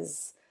think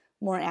is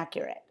more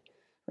accurate,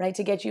 right?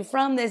 To get you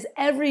from this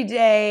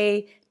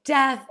everyday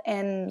death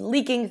and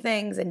leaking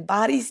things and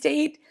body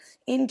state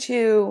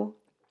into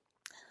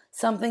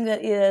something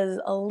that is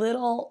a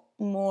little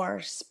more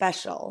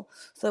special,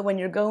 so that when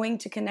you're going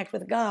to connect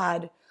with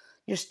God,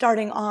 you're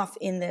starting off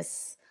in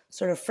this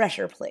sort of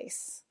fresher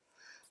place.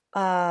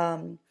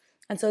 And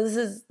so this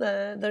is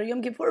the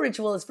Yom Kippur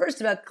ritual is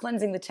first about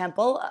cleansing the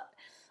temple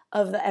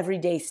of the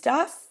everyday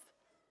stuff.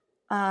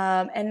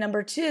 And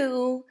number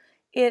two,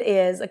 it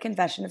is a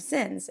confession of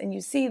sins. And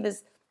you see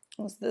this,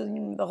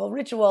 the whole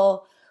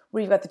ritual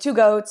where you've got the two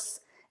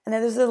goats, and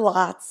then there's the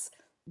lots,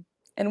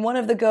 and one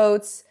of the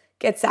goats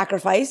gets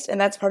sacrificed,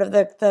 and that's part of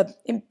the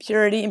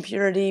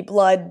impurity,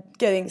 blood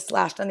getting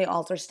slashed on the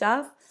altar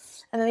stuff.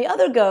 And then the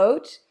other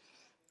goat,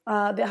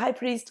 the high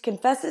priest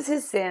confesses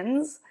his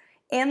sins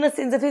and the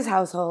sins of his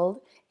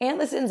household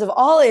and the sins of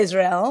all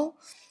Israel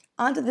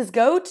onto this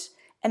goat,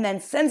 and then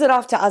sends it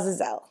off to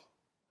Azazel.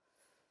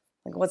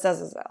 Like, what's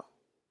Azazel?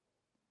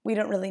 We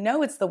don't really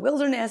know. It's the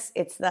wilderness.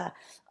 It's the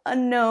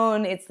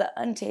unknown. It's the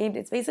untamed.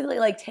 It's basically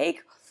like,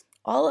 take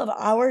all of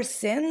our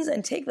sins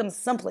and take them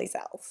someplace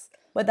else.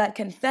 But that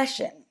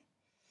confession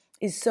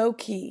is so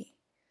key,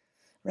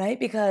 right?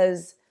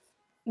 Because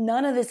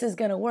none of this is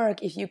going to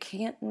work if you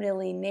can't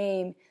really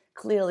name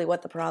clearly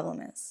what the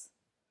problem is.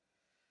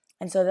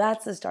 And so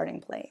that's the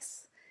starting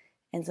place.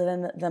 And so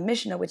then the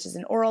Mishnah, which is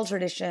an oral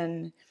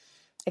tradition,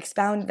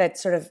 that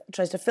sort of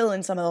tries to fill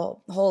in some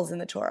of the holes in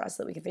the Torah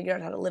so that we can figure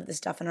out how to live this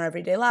stuff in our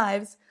everyday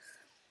lives,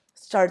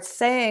 starts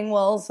saying,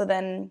 well, so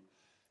then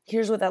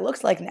here's what that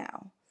looks like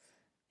now.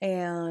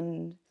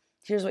 And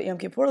here's what Yom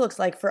Kippur looks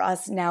like for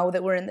us now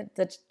that we're in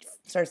the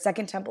sort of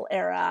Second Temple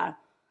era.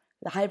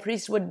 The high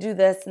priest would do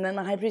this, and then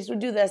the high priest would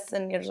do this,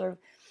 and you're sort of,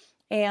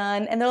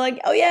 and they're like,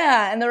 oh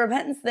yeah, and the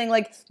repentance thing,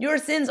 like, your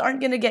sins aren't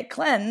going to get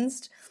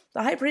cleansed.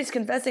 The high priest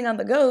confessing on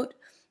the goat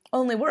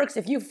only works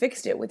if you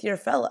fixed it with your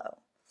fellow.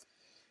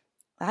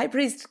 The high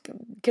priest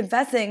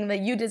confessing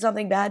that you did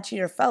something bad to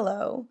your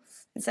fellow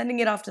and sending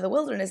it off to the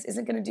wilderness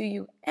isn't going to do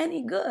you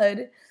any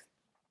good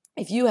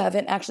if you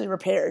haven't actually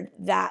repaired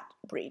that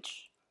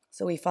breach.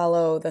 So we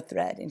follow the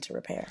thread into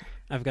repair.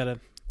 I've got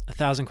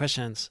 1,000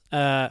 questions.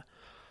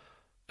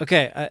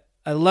 Okay,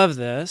 I love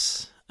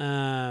this.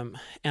 And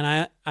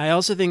I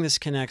also think this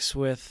connects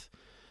with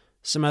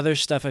some other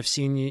stuff I've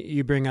seen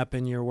you bring up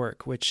in your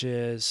work, which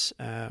is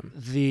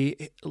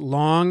the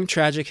long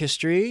tragic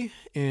history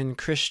in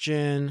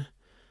Christian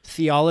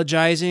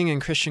theologizing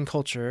and Christian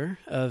culture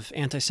of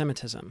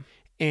anti-Semitism.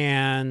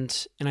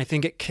 And I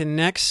think it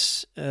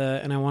connects,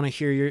 and I want to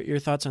hear your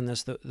thoughts on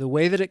this, the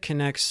way that it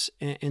connects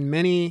in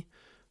many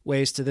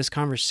ways to this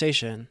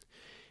conversation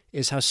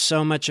is how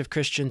so much of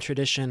Christian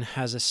tradition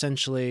has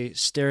essentially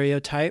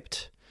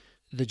stereotyped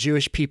the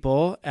Jewish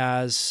people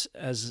as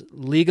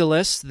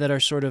legalists that are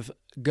sort of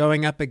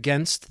going up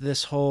against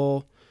this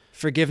whole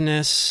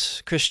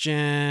forgiveness,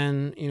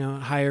 Christian,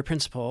 higher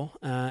principle,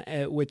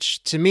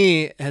 which to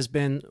me has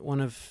been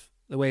one of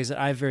the ways that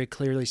I've very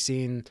clearly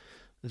seen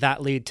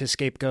that lead to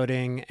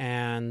scapegoating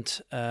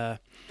and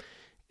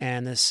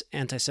this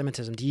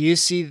anti-Semitism. Do you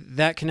see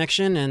that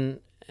connection?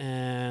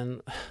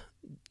 And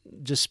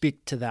just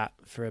speak to that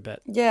for a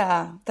bit.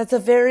 Yeah, that's a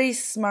very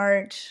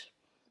smart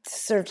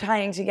sort of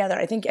tying together.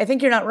 I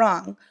think you're not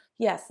wrong.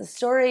 Yes, the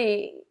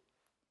story,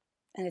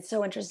 and it's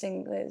so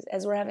interesting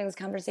as we're having this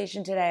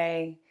conversation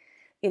today.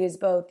 It is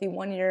both the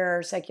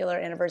 1-year secular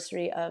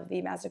anniversary of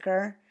the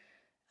massacre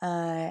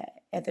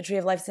at the Tree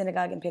of Life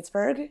Synagogue in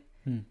Pittsburgh,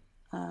 when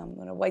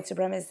a white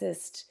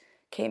supremacist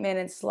came in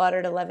and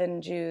slaughtered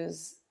 11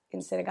 Jews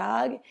in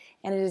synagogue.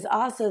 And it is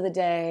also the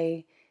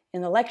day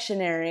in the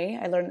lectionary,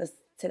 I learned this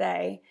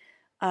today,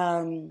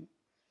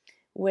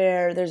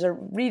 where there's a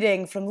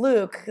reading from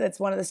Luke that's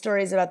one of the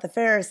stories about the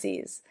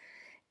Pharisees.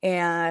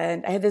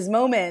 And I had this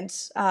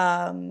moment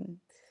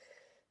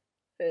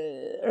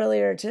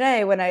earlier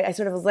today when I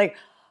sort of was like,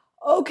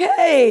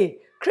 okay,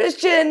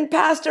 Christian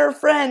pastor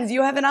friends,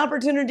 you have an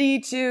opportunity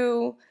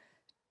to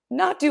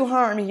not do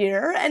harm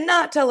here and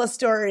not tell a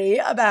story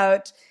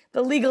about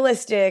the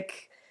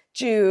legalistic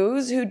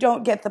Jews who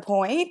don't get the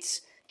point.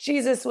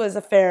 Jesus was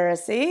a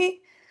Pharisee.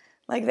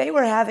 Like, they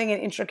were having an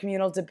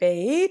intracommunal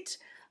debate.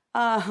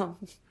 So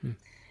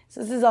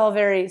this is all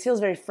it feels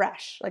very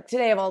fresh, like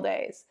today of all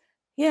days.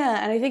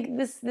 Yeah, and I think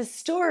this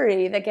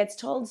story that gets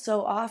told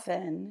so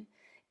often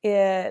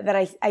that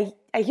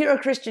I hear a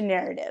Christian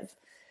narrative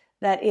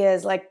that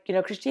is like,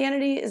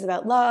 Christianity is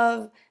about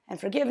love and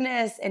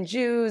forgiveness, and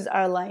Jews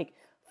are like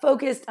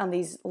focused on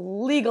these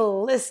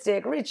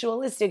legalistic,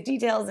 ritualistic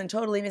details and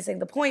totally missing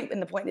the point,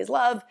 and the point is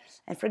love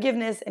and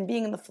forgiveness and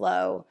being in the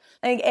flow.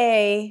 I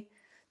think,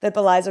 that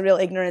belies a real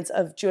ignorance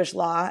of Jewish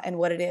law and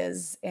what it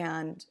is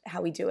and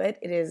how we do it.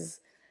 It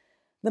is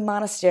the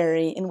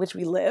monastery in which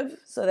we live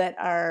so that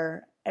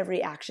our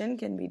every action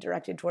can be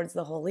directed towards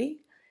the holy.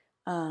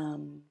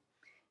 And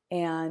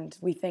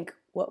we think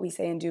what we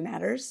say and do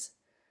matters.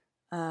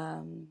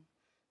 And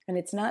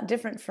it's not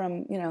different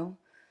from,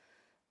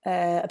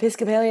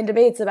 Episcopalian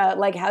debates about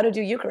like how to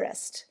do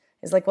Eucharist.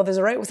 It's like,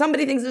 well,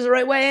 somebody thinks there's a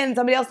right way and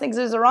somebody else thinks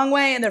there's a wrong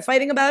way and they're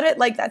fighting about it.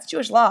 Like that's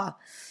Jewish law.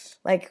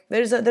 Like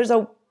there's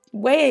a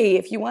way,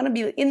 if you want to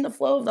be in the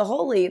flow of the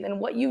holy, then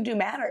what you do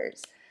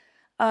matters.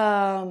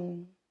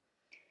 And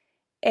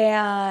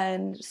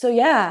so,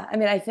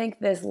 I think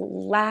this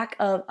lack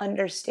of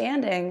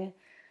understanding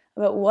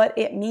about what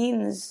it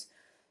means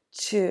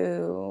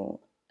to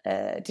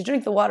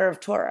drink the water of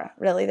Torah,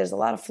 really, there's a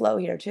lot of flow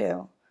here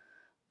too.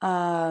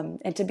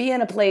 And to be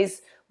in a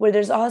place where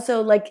there's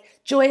also like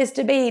joyous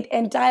debate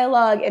and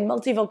dialogue and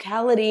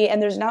multivocality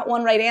and there's not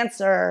one right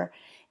answer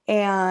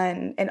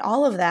and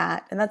all of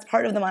that. And that's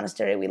part of the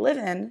monastery we live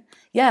in.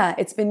 Yeah,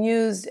 it's been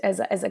used as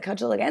a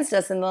cudgel against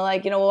us. And they're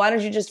like, well, why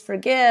don't you just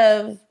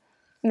forgive?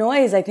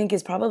 Noise, I think,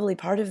 is probably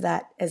part of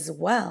that as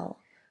well.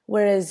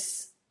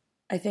 Whereas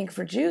I think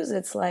for Jews,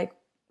 it's like,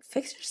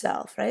 fix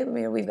yourself, right? I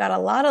mean, we've got a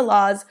lot of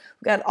laws.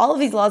 We've got all of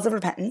these laws of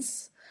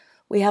repentance.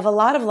 We have a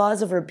lot of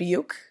laws of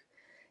rebuke,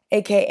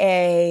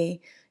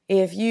 AKA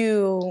if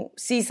you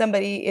see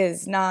somebody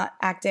is not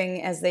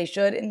acting as they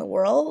should in the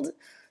world,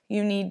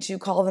 you need to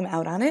call them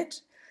out on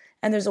it.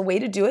 And there's a way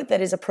to do it that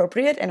is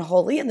appropriate and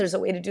holy, and there's a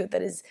way to do it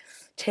that is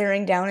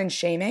tearing down and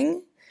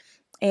shaming.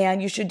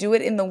 And you should do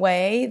it in the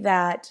way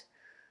that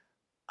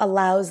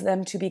allows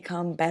them to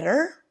become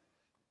better.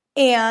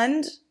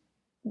 And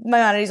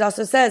Maimonides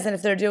also says, and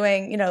if they're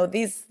doing,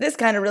 this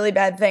kind of really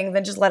bad thing,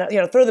 then just let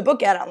them, throw the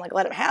book at them, like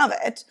let them have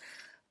it.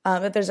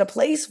 But there's a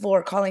place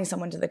for calling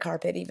someone to the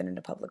carpet, even in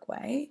a public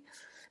way.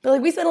 But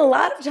like we spend a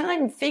lot of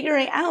time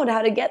figuring out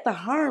how to get the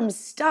harm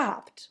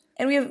stopped.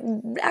 And we have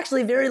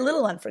actually very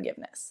little on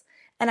forgiveness.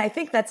 And I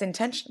think that's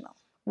intentional.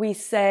 We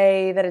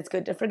say that it's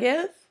good to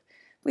forgive.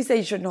 We say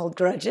you shouldn't hold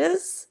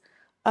grudges.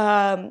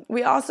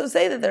 We also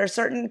say that there are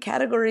certain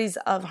categories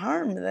of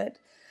harm that,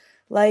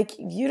 like,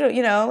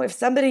 if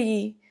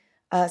somebody,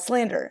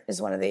 slander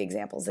is one of the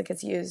examples that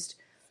gets used.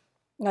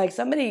 Like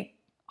somebody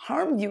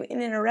harmed you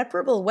in an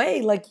irreparable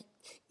way, like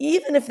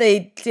even if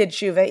they did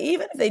tshuva,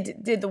 even if they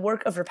did the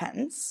work of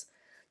repentance.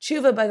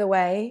 Tshuva, by the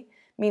way,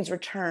 means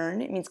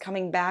return. It means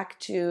coming back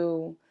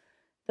to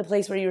the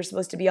place where you were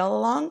supposed to be all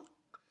along.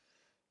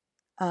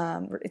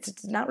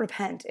 It's not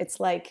repent. It's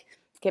like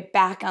get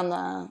back on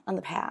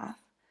the path.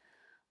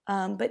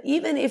 But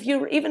even if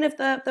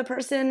the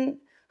person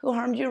who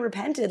harmed you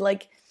repented,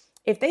 like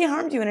if they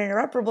harmed you in an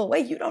irreparable way,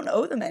 you don't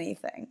owe them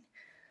anything.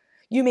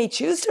 You may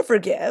choose to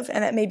forgive,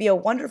 and that may be a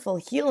wonderful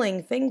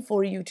healing thing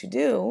for you to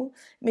do.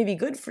 It may be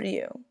good for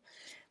you.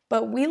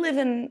 But we live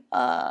in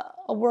a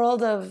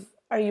world of,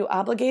 are you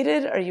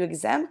obligated? Are you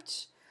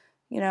exempt?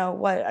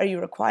 What are you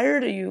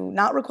required? Are you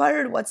not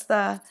required?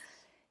 Are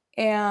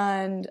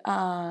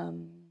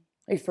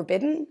you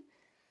forbidden?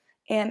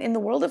 And in the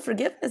world of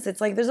forgiveness,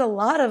 it's like there's not a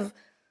lot of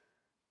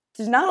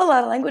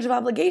language of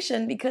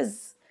obligation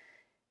because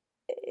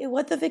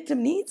what the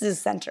victim needs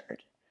is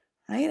centered,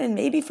 right? And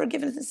maybe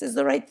forgiveness is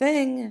the right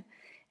thing,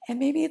 and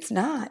maybe it's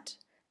not,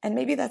 and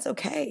maybe that's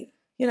okay.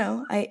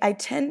 I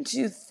tend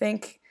to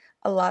think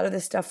a lot of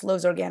this stuff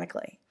flows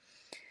organically.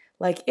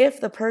 Like if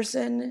the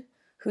person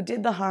who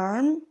did the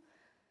harm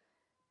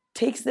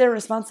takes their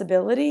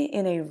responsibility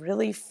in a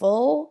really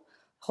full,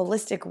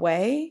 holistic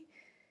way,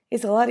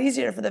 it's a lot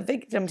easier for the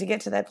victim to get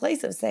to that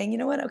place of saying, you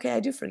know what, okay, I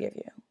do forgive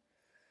you.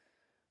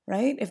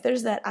 Right? If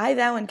there's that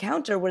I-thou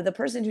encounter where the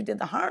person who did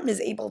the harm is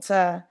able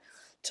to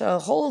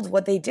hold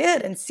what they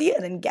did and see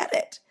it and get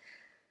it,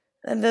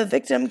 then the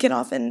victim can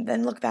often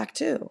then look back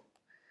too.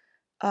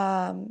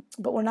 But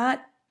we're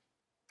not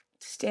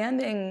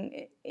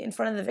standing in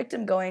front of the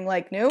victim going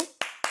like, no.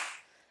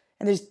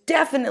 And there's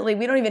definitely,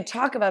 we don't even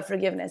talk about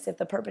forgiveness if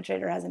the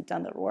perpetrator hasn't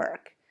done the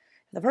work.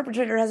 If the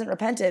perpetrator hasn't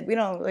repented, we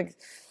don't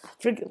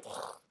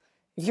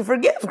if you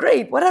forgive,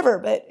 great, whatever,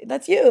 but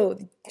that's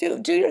you.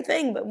 Do your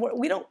thing, but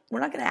we're not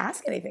going to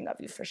ask anything of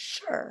you for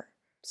sure.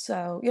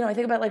 So, I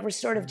think about like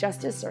restorative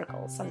justice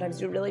circles sometimes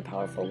do really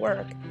powerful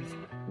work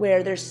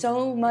where there's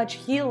so much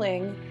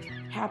healing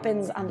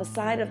happens on the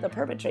side of the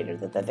perpetrator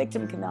that the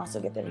victim can also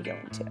get their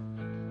healing too.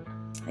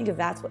 I think if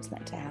that's what's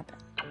meant to happen.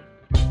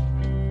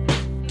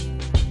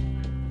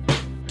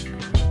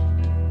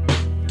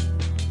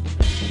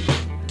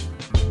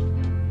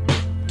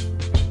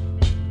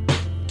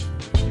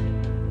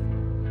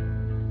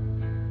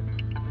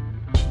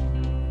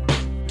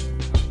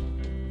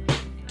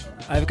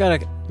 I've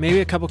got maybe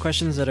a couple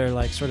questions that are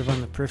like sort of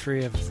on the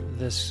periphery of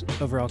this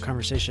overall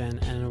conversation,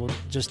 and we'll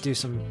just do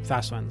some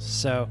fast ones.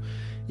 So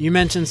you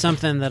mentioned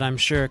something that I'm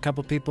sure a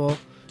couple people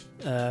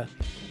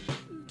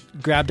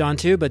grabbed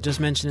onto, but just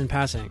mentioned in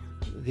passing.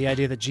 The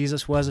idea that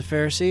Jesus was a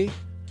Pharisee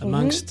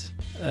amongst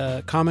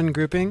common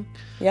grouping,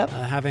 Yep.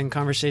 having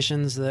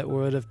conversations that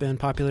would have been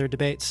popular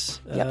debates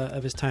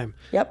of his time.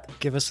 Yep.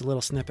 Give us a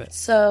little snippet.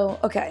 So,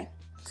 okay.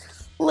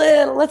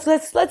 Let's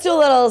do a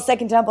little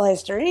Second Temple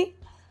history.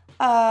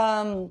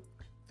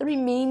 3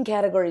 main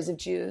categories of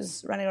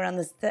Jews running around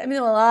this. I mean,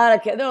 there were a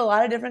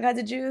lot of different kinds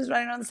of Jews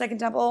running around the Second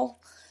Temple,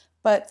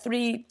 but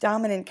 3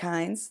 dominant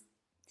kinds: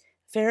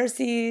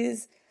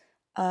 Pharisees,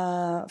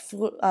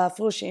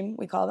 Furushim,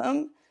 we call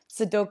them,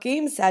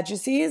 Sadokim,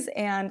 Sadducees,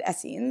 and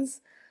Essenes.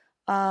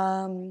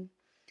 The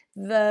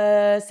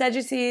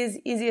Sadducees,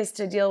 easiest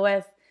to deal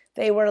with.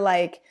 They were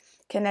like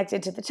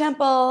connected to the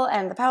temple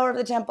and the power of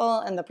the temple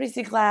and the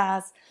priestly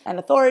class and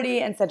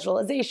authority and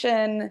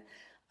centralization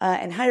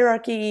and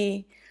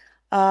hierarchy.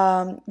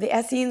 The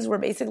Essenes were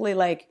basically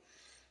like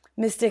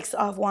mystics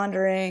off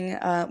wandering.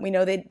 We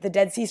know that the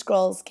Dead Sea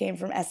Scrolls came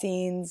from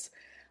Essenes,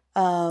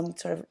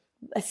 sort of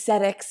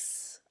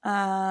ascetics.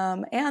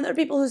 And there are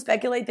people who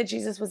speculate that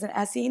Jesus was an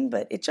Essene,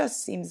 but it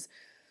just seems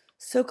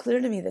so clear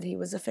to me that he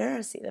was a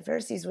Pharisee. The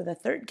Pharisees were the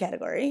 3rd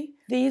category.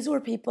 These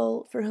were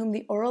people for whom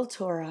the oral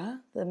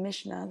Torah, the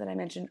Mishnah that I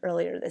mentioned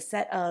earlier, this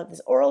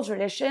oral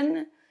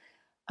tradition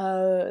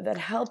that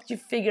helped you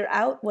figure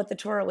out what the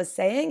Torah was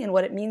saying and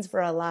what it means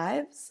for our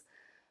lives.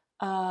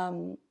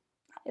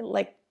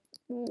 Like,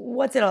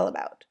 what's it all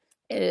about?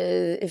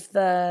 If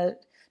the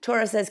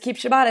Torah says keep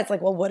Shabbat, it's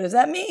like, well, what does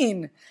that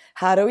mean?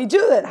 How do we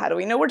do it? How do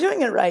we know we're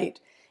doing it right?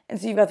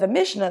 And so you've got the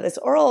Mishnah, this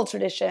oral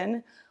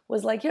tradition,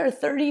 was like, here are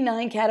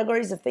 39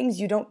 categories of things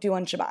you don't do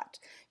on Shabbat.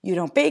 You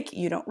don't bake,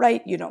 you don't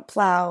write, you don't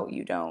plow,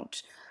 you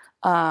don't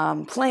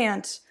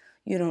plant,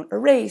 you don't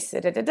erase,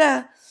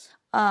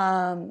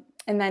 And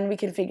then we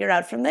can figure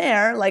out from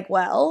there, like,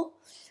 well,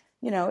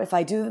 if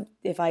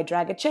I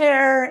drag a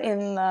chair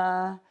in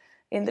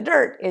the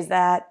dirt, is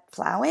that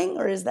plowing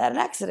or is that an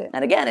accident?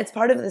 And again, it's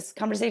part of this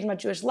conversation about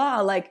Jewish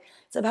law. Like,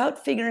 it's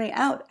about figuring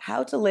out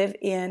how to live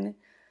in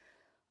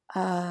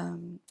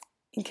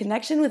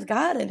connection with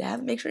God and to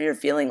make sure you're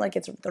feeling like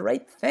it's the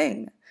right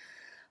thing.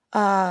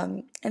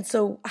 And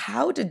so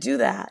how to do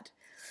that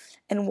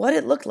and what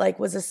it looked like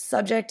was a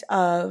subject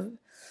of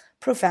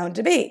profound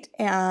debate.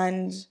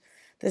 And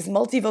this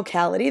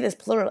multivocality, this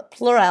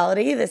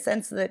plurality, this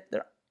sense that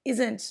there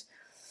isn't,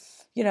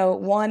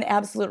 one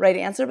absolute right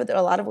answer, but there are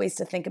a lot of ways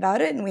to think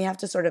about it, and we have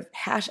to sort of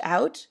hash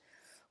out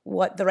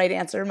what the right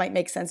answer might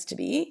make sense to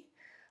be.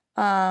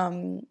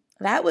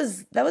 That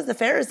was the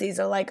Pharisees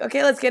are like,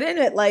 okay, let's get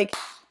into it. Like,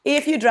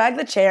 if you drag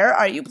the chair,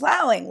 are you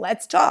plowing?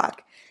 Let's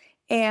talk.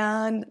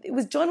 And it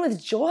was done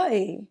with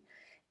joy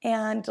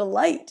and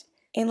delight.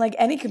 And like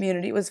any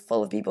community, it was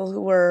full of people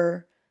who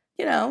were,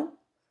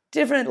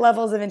 different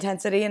levels of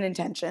intensity and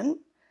intention.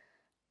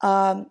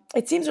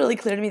 It seems really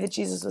clear to me that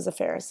Jesus was a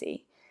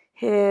Pharisee.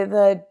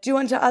 The do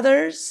unto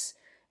others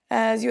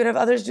as you would have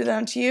others do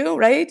unto you,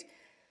 right?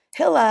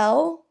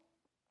 Hillel,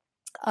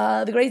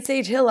 the great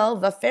sage Hillel,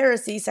 the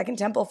Pharisee, Second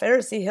Temple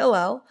Pharisee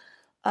Hillel,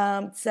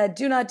 said,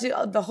 do not do,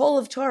 the whole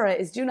of Torah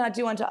is do not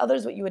do unto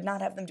others what you would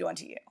not have them do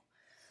unto you,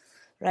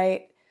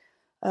 right?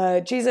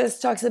 Jesus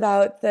talks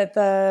about that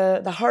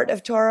the heart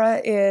of Torah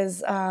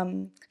is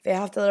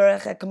ve'ahavta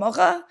l'orecha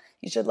kamocha.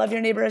 You should love your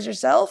neighbor as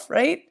yourself,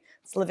 right?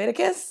 It's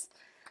Leviticus.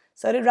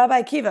 So did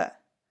Rabbi Akiva.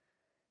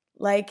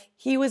 Like,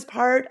 he was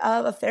part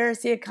of a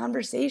Pharisaic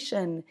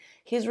conversation.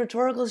 His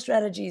rhetorical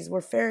strategies were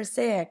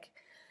Pharisaic.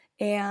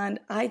 And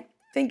I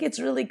think it's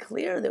really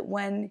clear that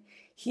when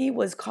he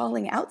was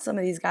calling out some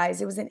of these guys,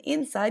 it was an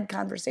inside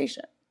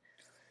conversation.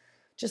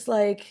 Just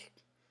like,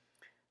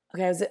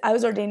 okay, I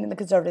was ordained in the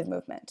conservative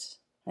movement.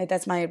 Right?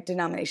 That's my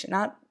denomination,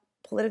 not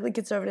politically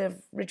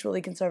conservative,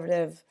 ritually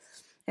conservative.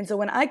 And so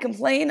when I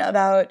complain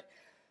about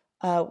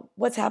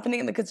what's happening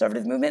in the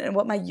conservative movement and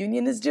what my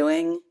union is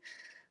doing,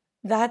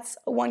 that's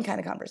one kind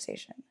of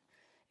conversation.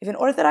 If an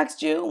Orthodox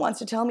Jew wants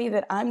to tell me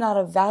that I'm not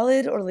a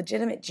valid or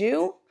legitimate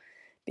Jew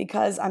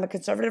because I'm a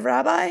conservative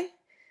rabbi,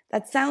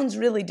 that sounds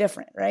really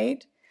different,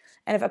 right?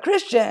 And if a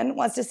Christian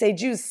wants to say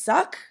Jews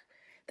suck,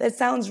 that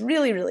sounds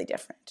really, really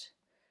different,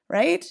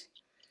 right?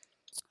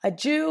 A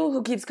Jew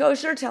who keeps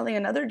kosher telling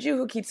another Jew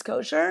who keeps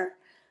kosher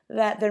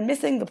that they're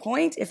missing the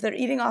point if they're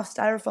eating off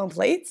styrofoam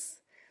plates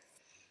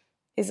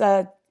is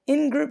a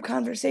in-group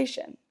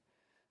conversation,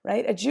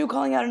 right? A Jew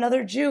calling out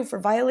another Jew for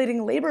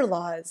violating labor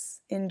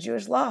laws in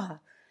Jewish law.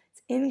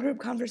 It's in-group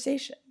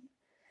conversation.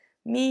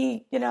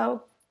 Me,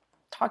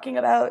 talking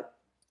about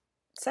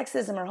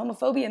sexism or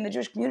homophobia in the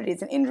Jewish community,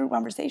 it's an in-group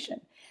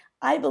conversation.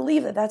 I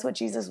believe that that's what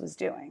Jesus was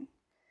doing.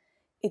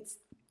 It's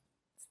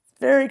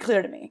very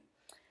clear to me.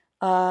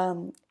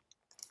 And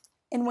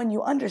when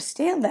you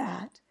understand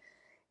that,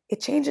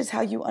 it changes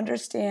how you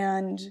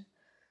understand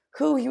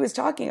who he was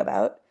talking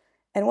about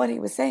and what he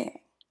was saying.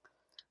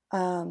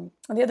 And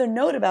the other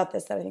note about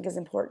this that I think is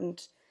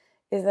important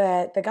is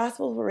that the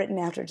Gospels were written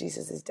after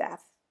Jesus'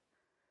 death.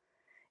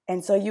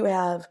 And so you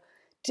have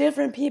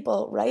different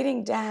people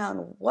writing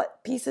down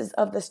what pieces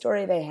of the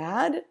story they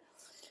had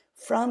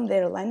from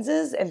their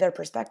lenses and their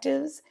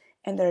perspectives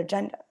and their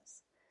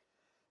agendas.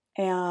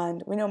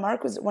 And we know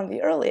Mark was one of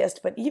the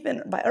earliest, but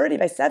even already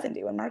by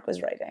 70, when Mark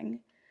was writing,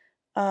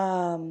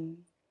 the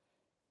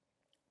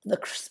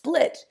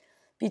split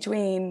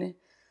between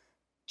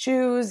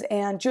Jews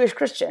and Jewish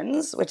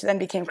Christians, which then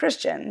became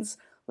Christians,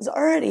 was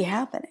already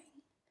happening.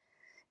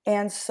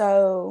 And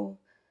so,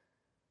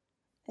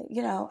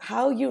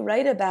 how you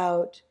write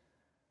about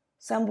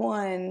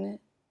someone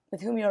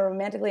with whom you're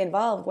romantically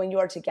involved when you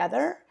are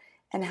together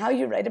and how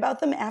you write about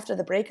them after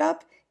the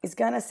breakup is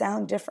going to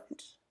sound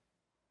different.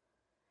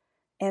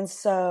 And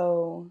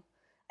so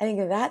I think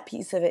that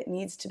piece of it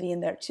needs to be in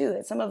there too,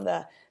 that some of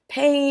the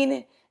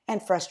pain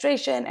and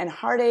frustration and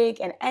heartache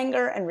and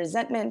anger and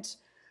resentment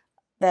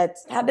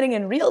that's happening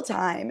in real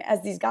time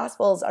as these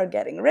gospels are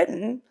getting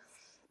written,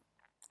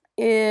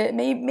 it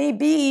may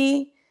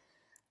be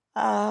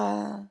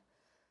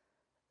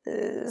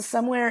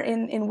somewhere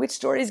in which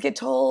stories get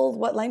told,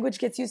 what language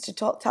gets used to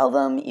tell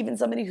them. Even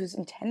somebody who's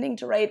intending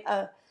to write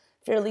a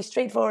fairly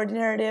straightforward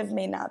narrative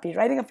may not be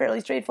writing a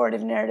fairly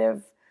straightforward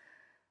narrative.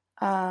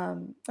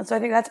 And so I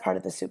think that's part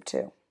of the soup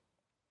too.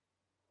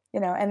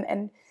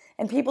 And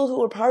people who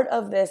were part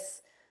of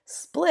this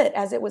split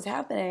as it was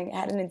happening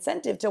had an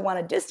incentive to want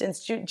to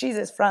distance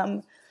Jesus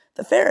from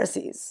the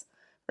Pharisees,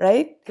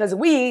 right? Because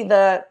we,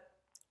 the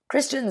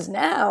Christians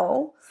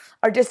now,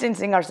 are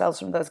distancing ourselves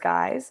from those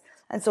guys.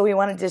 And so we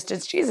want to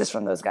distance Jesus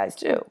from those guys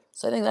too.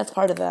 So I think that's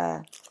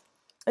I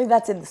think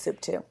that's in the soup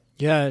too.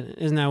 Yeah,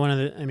 isn't that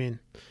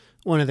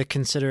one of the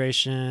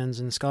considerations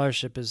in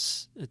scholarship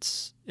is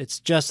it's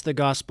just the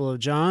Gospel of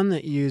John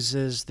that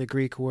uses the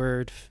Greek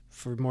word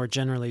for more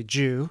generally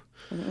Jew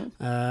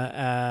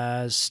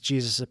as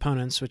Jesus'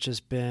 opponents, which has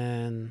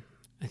been,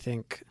 I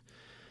think,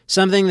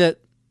 something that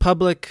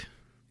public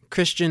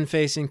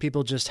Christian-facing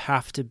people just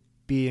have to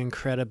be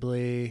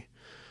incredibly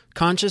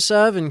conscious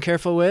of and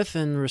careful with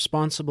and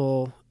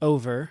responsible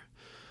over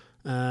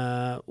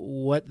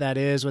what that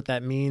is, what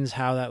that means,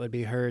 how that would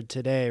be heard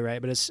today, right?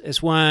 But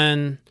it's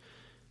one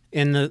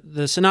in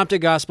the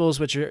Synoptic Gospels,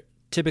 which are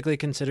typically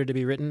considered to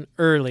be written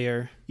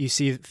earlier. You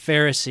see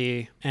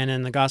Pharisee, and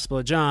in the Gospel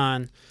of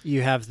John,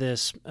 you have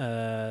this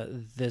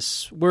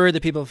this word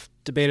that people have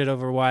debated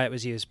over why it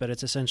was used, but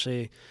it's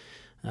essentially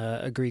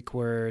a Greek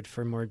word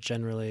for more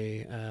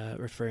generally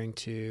referring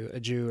to a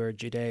Jew or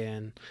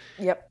Judean.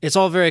 Yep. It's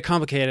all very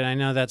complicated. I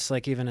know that's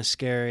like even a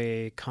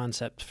scary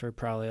concept for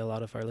probably a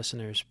lot of our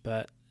listeners,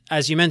 but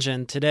as you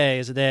mentioned, today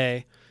is a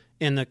day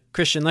in the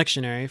Christian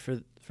lectionary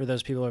for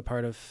those people who are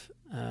part of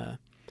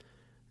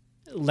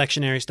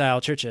lectionary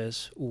style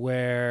churches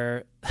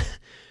where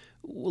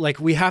like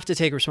we have to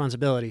take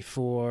responsibility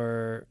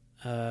for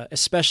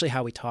especially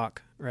how we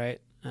talk,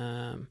 right?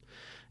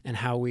 And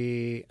how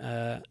we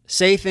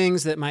say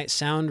things that might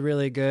sound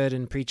really good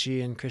and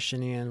preachy and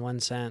Christian-y in one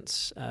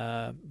sense,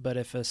 but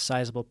if a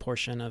sizable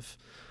portion of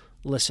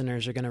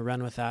listeners are going to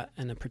run with that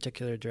in a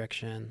particular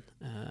direction,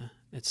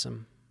 it's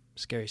some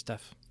scary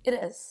stuff. It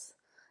is.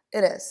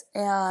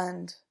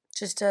 And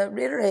just to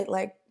reiterate,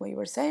 like what you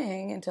were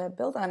saying, and to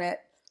build on it,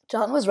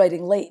 John was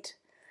writing late.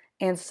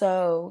 And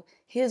so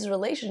his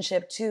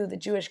relationship to the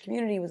Jewish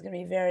community was going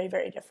to be very,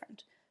 very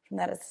different from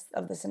that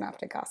of the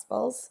Synoptic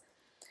Gospels.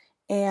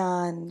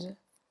 And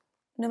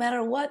no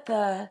matter what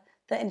the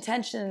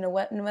intention,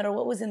 no matter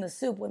what was in the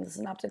soup when the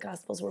Synoptic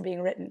Gospels were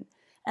being written,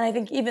 and I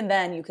think even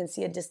then you can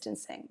see a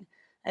distancing,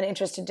 an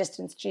interest to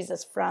distance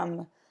Jesus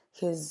from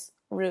his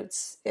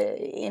roots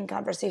in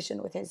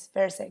conversation with his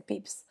Pharisaic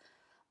peeps.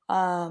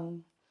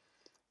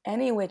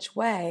 Any which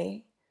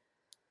way,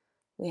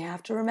 we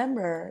have to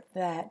remember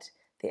that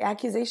the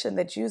accusation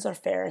that Jews are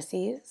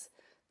Pharisees,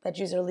 that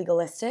Jews are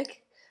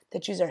legalistic,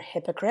 that Jews are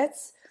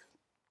hypocrites,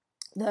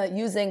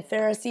 using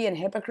Pharisee and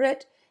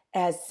hypocrite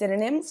as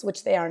synonyms,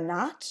 which they are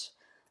not.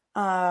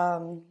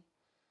 All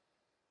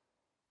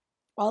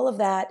of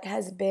that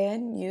has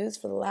been used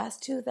for the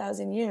last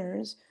 2,000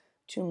 years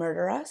to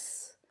murder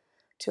us,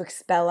 to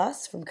expel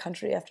us from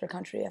country after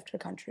country after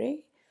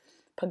country,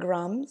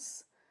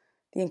 pogroms,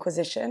 the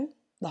Inquisition,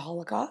 the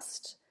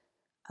Holocaust,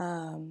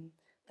 the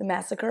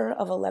massacre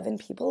of 11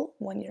 people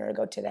 1 year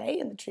ago today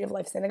in the Tree of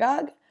Life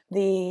Synagogue,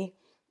 the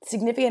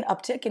significant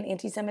uptick in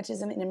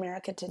anti-Semitism in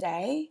America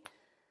today,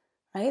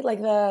 right?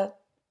 Like the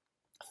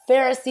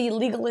Pharisee,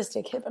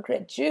 legalistic,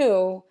 hypocrite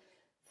Jew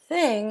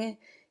thing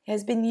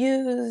has been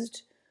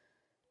used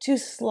to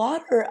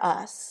slaughter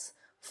us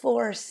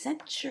for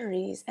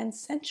centuries and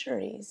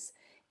centuries,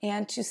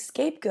 and to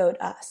scapegoat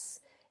us,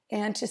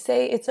 and to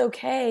say it's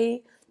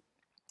okay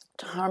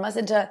to harm us,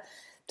 and to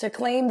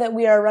claim that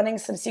we are running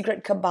some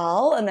secret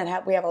cabal and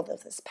that we have all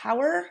this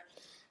power,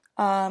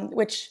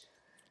 which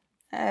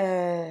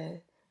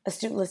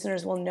astute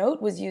listeners will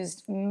note was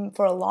used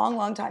for a long,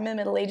 long time in the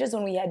Middle Ages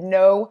when we had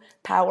no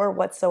power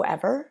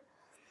whatsoever.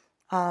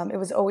 It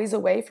was always a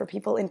way for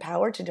people in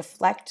power to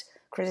deflect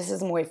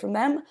criticism away from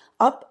them,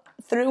 up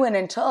through and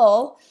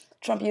until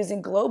Trump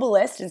using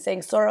globalist and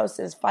saying Soros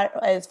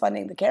is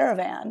funding the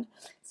caravan.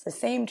 It's the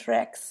same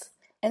tricks.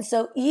 And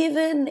so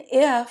even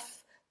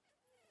if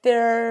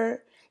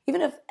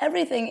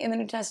everything in the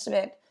New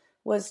Testament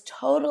was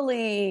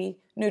totally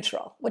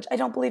neutral, which I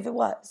don't believe it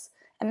was,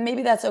 and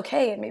maybe that's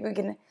okay, and maybe we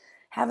can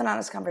have an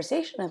honest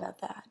conversation about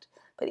that.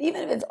 But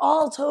even if it's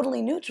all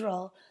totally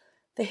neutral,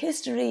 the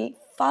history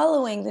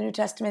following the New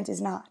Testament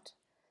is not.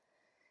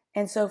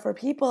 And so for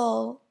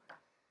people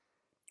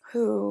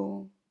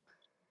who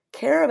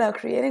care about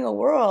creating a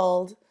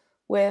world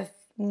with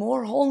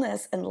more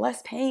wholeness and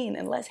less pain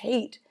and less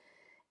hate,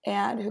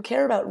 and who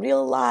care about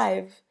real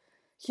live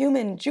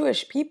human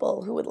Jewish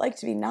people who would like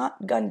to be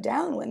not gunned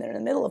down when they're in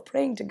the middle of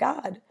praying to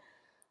God,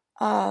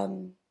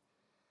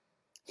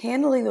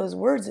 handling those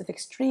words with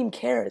extreme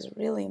care is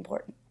really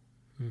important.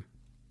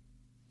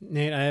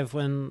 Nate, I have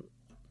one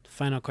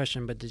final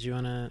question, but did you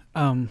want to?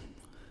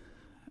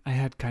 I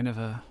had kind of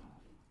a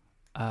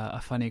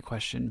funny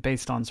question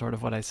based on sort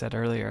of what I said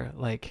earlier.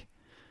 Like,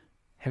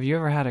 have you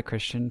ever had a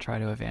Christian try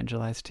to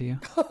evangelize to you?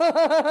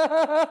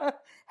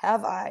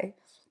 Have I?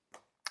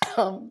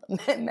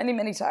 Many,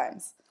 many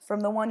times.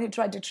 From the one who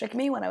tried to trick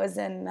me when I was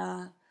in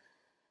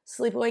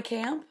sleepaway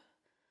camp,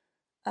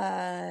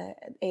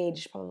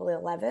 age probably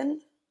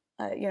 11.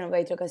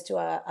 They took us to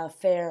a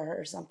fair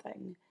or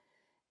something,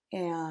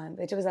 and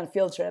they took us on a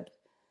field trip.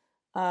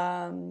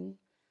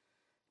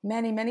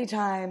 Many, many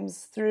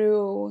times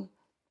through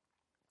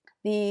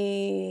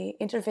the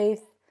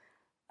interfaith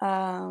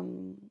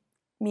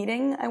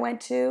meeting I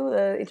went to,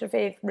 the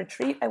interfaith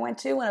retreat I went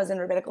to when I was in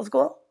rabbinical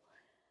school.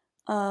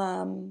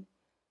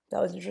 That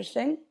was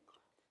interesting.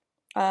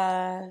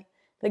 The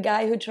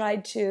guy who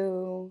tried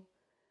to,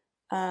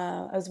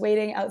 I was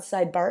waiting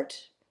outside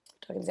BART,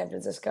 talking San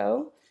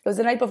Francisco. It was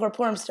the night before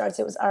Purim starts.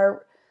 It was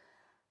our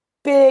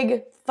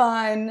big,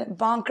 fun,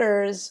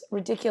 bonkers,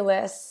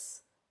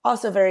 ridiculous,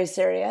 also very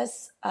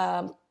serious,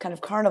 kind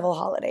of carnival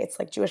holiday. It's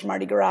like Jewish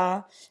Mardi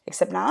Gras,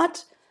 except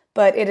not.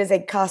 But it is a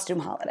costume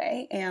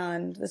holiday.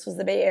 And this was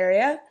the Bay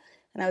Area,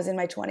 and I was in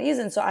my 20s.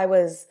 And so I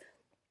was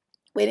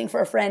waiting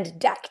for a friend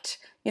decked,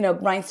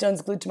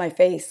 rhinestones glued to my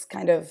face,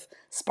 kind of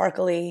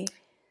sparkly.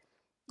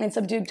 And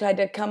some dude tried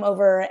to come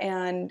over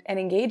and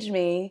engage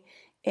me.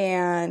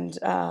 And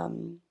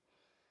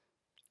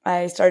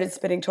I started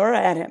spitting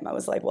Torah at him. I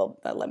was like, well,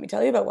 let me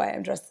tell you about why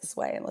I'm dressed this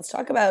way. And let's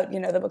talk about,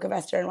 the book of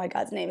Esther and why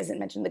God's name isn't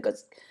mentioned in the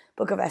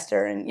book of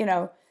Esther. And,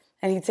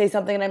 and he'd say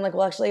something and I'm like,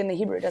 well, actually in the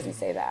Hebrew, it doesn't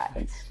say that.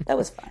 And that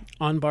was fun.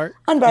 On BART?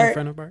 On BART. In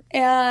front of BART?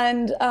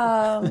 And,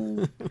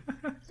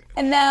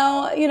 and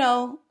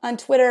now, on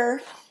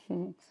Twitter,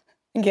 and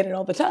get it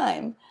all the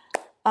time,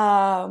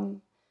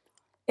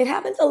 it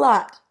happens a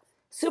lot.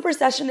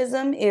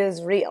 Supersessionism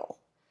is real,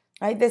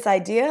 right? This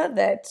idea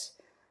that,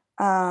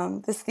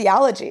 this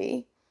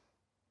theology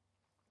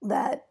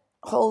that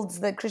holds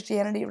that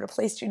Christianity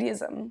replaced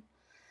Judaism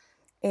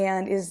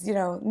and is,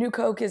 new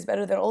Coke is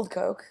better than old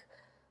Coke,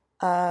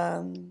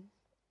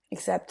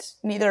 except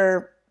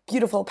neither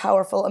beautiful,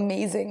 powerful,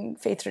 amazing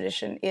faith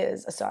tradition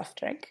is a soft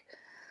drink.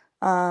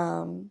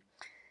 And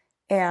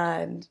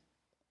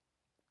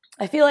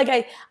I feel like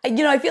I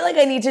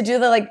need to do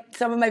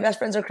some of my best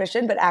friends are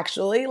Christian, but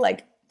actually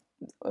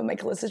my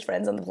closest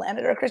friends on the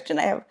planet are Christian.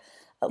 I have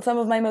some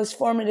of my most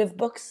formative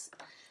books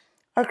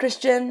are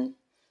Christian,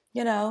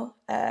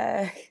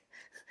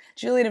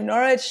 Julian of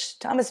Norwich,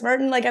 Thomas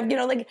Merton. I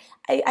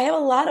have a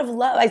lot of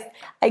love.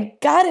 I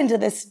got into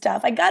this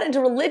stuff. I got into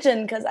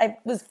religion because I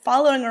was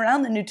following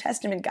around the New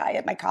Testament guy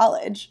at my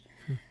college.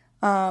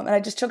 And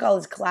I just took all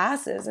his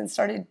classes and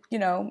started,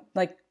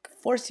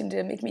 forced him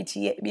to make me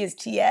be his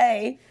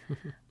TA.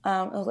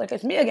 I was like,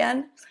 it's me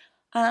again.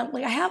 I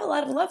have a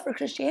lot of love for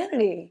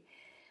Christianity.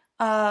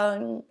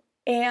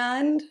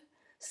 And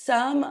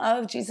some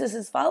of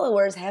Jesus's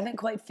followers haven't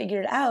quite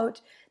figured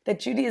out that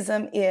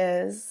Judaism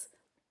is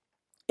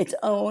its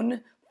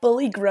own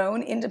fully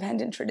grown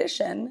independent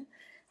tradition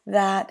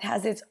that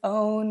has its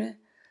own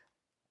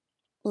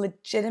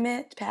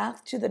legitimate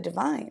path to the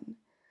divine,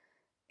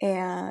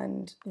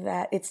 and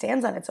that it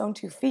stands on its own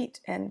 2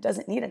 feet and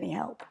doesn't need any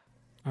help.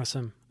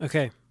 Awesome.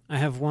 Okay. I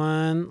have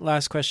one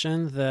last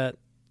question that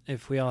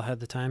if we all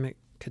had the time,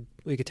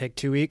 we could take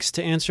 2 weeks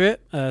to answer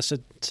it. So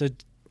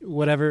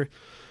whatever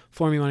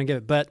form you want to give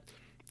it. But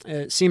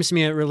it seems to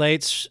me it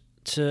relates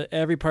to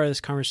every part of this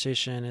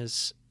conversation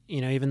is,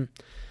 even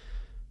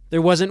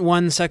there wasn't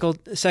one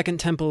second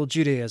temple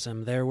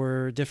Judaism. There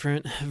were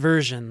different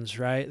versions,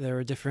 right? There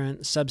were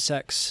different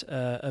subsects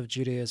of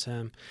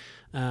Judaism.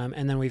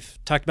 And then we've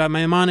talked about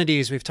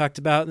Maimonides. We've talked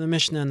about the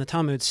Mishnah and the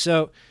Talmud.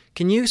 So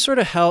can you sort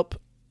of help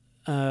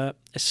our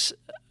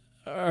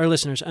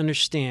listeners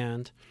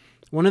understand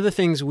one of the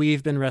things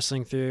we've been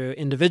wrestling through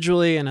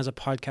individually and as a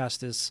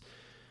podcast is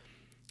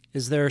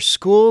there are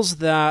schools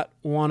that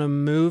want to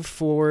move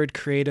forward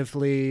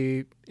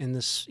creatively in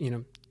this,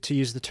 to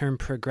use the term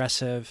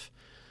progressive,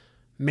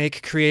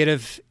 make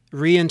creative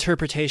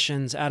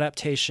reinterpretations,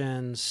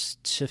 adaptations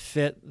to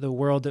fit the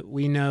world that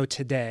we know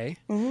today.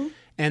 Mm-hmm.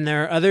 And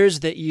there are others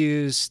that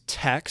use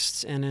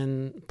texts, and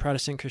in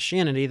Protestant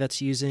Christianity,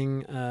 that's using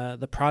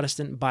the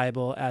Protestant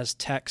Bible as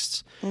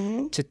texts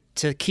mm-hmm.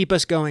 to keep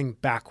us going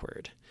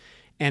backward.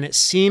 And it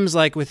seems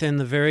like within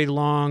the very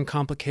long,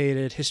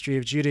 complicated history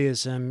of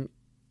Judaism,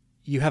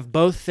 you have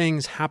both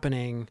things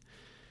happening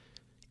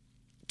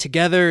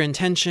together in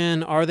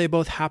tension? Are they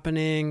both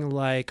happening?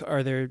 Like,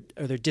 are there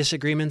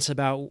disagreements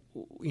about,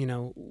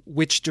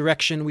 which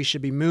direction we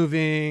should be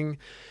moving?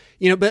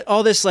 But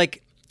all this,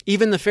 like,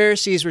 even the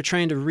Pharisees were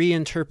trying to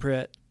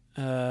reinterpret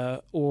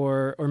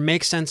or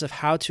make sense of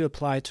how to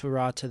apply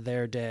Torah to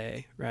their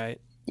day,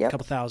 right? Yep. A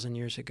couple thousand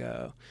years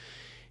ago.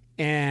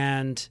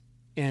 And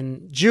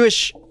in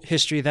Jewish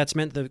history, that's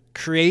meant the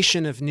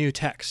creation of new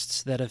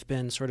texts that have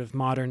been sort of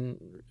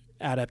modern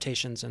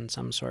adaptations in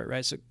some sort,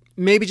 right? So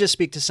maybe just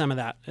speak to some of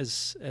that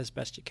as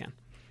best you can.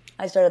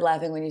 I started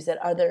laughing when you said,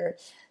 are there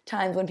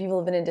times when people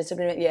have been in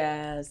disagreement?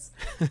 Yes.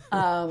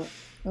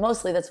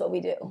 Mostly that's what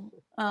we do.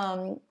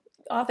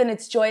 Often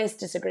it's joyous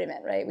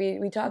disagreement, right?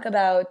 We talk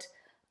about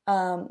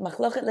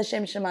machlochet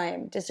l'shem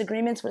shamayim,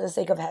 disagreements for the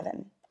sake of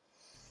heaven.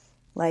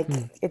 Like,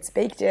 it's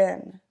baked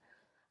in.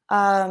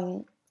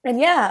 And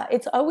yeah,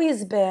 it's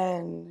always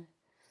been,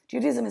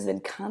 Judaism has been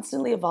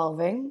constantly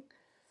evolving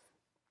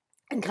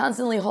and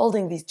constantly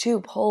holding these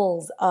two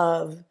poles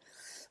of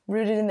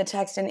rooted in the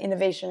text and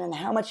innovation, and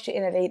how much to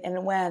innovate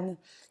and when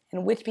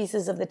and which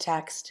pieces of the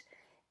text.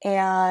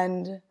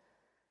 And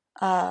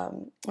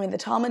the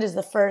Talmud is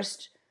the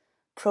first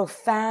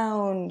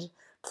profound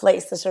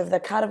place, the sort of the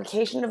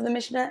codification of the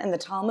Mishnah and the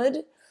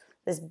Talmud,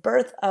 this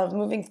birth of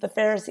moving to the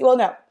Pharisee. Well,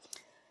 no, it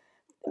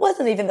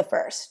wasn't even the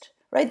first,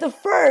 right? The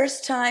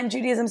first time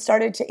Judaism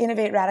started to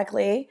innovate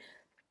radically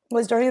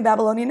was during the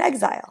Babylonian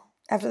exile,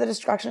 after the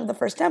destruction of the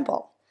first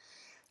temple.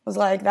 It was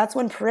like, that's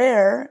when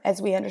prayer,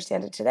 as we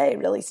understand it today,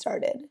 really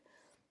started,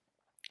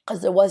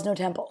 because there was no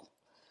temple.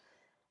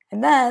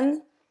 And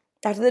then,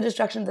 after the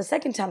destruction of the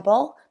second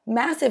temple,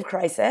 massive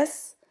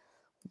crisis.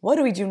 What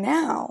do we do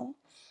now?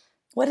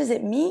 What does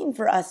it mean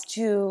for us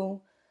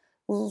to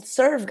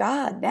serve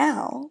God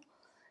now?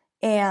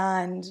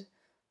 And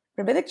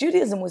Rabbinic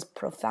Judaism was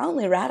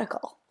profoundly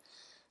radical,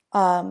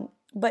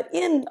 but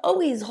in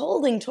always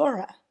holding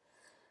Torah.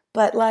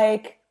 But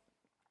like,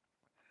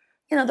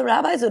 the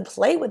rabbis would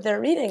play with their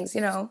readings,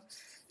 They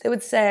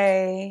would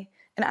say,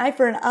 an eye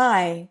for an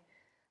eye,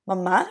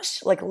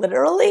 mamash, like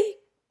literally,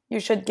 you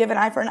should give an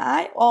eye for an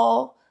eye,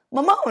 or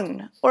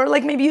mamon, or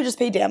like maybe you just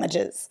pay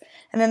damages.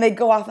 And then they'd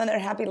go off on their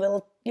happy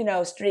little,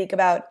 streak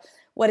about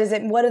what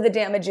are the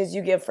damages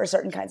you give for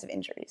certain kinds of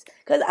injuries.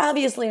 Because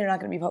obviously you're not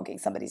going to be poking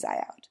somebody's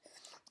eye out,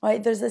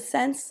 right? There's a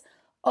sense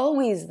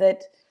always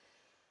that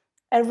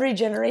every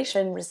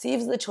generation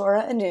receives the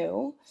Torah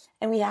anew,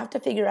 and we have to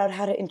figure out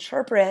how to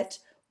interpret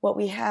what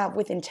we have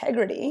with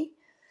integrity,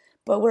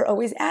 but we're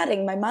always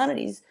adding.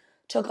 Maimonides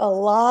took a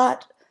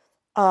lot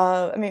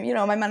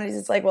Maimonides,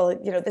 it's like, well,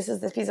 this is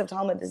this piece of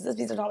Talmud, this is this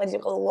piece of Talmud. He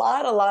took a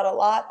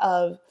lot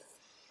of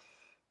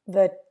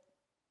the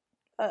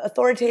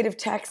authoritative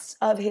texts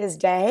of his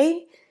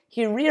day.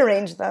 He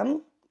rearranged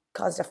them,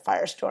 caused a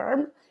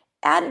firestorm,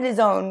 added his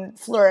own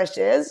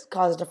flourishes,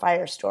 caused a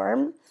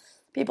firestorm.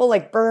 People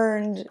like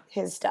burned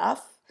his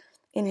stuff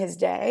in his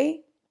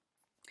day.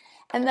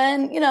 And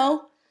then,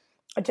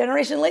 a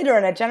generation later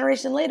and a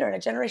generation later and a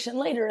generation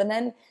later. And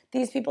then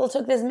these people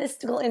took this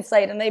mystical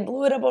insight and they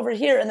blew it up over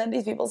here. And then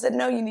these people said,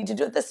 no, you need to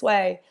do it this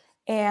way.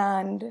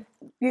 And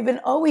we've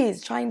been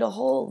always trying to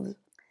hold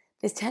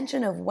this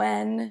tension of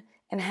when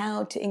and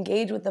how to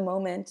engage with the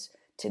moment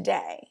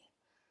today,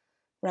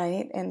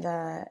 right? And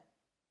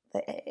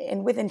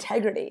with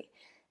integrity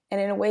and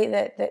in a way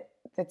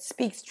that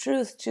speaks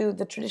truth to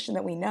the tradition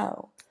that we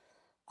know.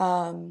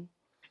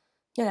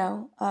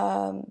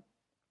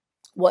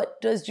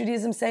 What does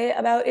Judaism say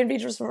about in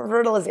vitro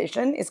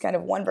fertilization is kind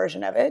of one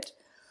version of it.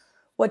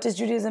 What does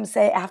Judaism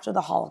say after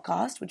the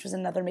Holocaust, which was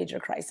another major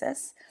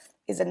crisis,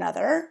 is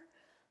another.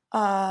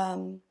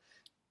 How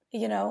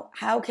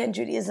can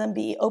Judaism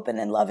be open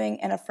and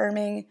loving and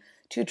affirming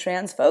to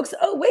trans folks?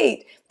 Oh,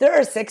 wait, there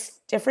are 6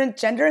 different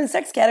gender and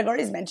sex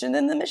categories mentioned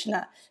in the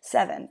Mishnah.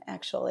 7,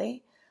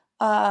 actually.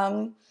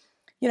 There's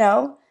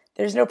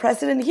no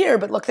precedent here,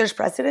 but look, there's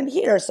precedent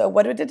here. So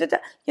what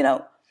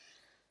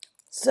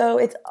So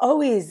it's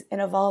always an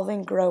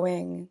evolving,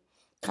 growing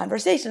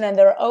conversation. And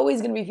there are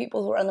always going to be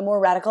people who are on the more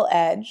radical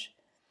edge.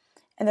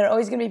 And there are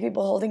always going to be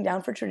people holding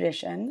down for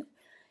tradition.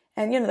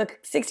 And, the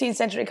 16th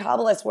century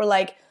Kabbalists were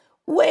like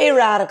way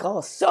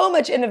radical, so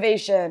much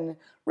innovation,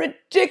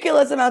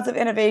 ridiculous amounts of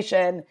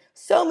innovation,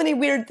 so many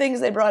weird things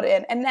they brought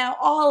in. And now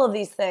all of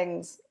these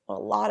things, well, a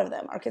lot of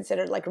them are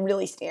considered like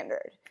really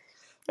standard.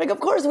 Like,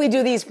 of course we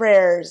do these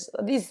prayers,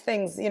 these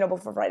things,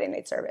 before Friday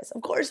night service.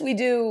 Of course we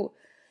do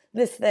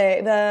this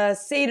thing, the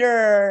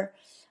Seder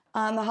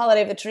on the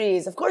holiday of the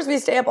trees. Of course we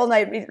stay up all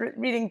night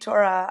reading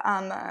Torah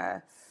on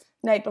the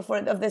night before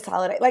of this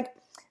holiday. Like,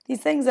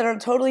 these things that are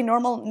totally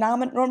normal,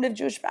 normative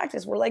Jewish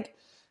practice were like,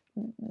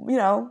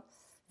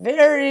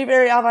 very,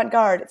 very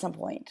avant-garde at some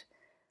point.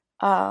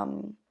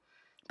 But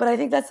I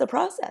think that's the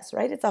process,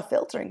 right? It's a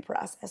filtering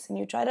process.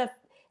 And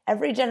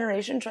every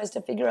generation tries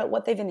to figure out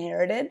what they've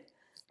inherited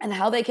and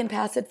how they can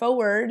pass it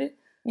forward,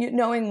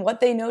 knowing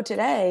what they know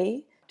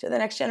today to the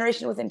next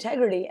generation with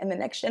integrity. And the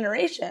next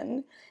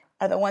generation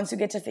are the ones who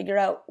get to figure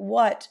out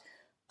what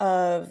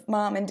of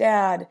mom and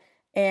dad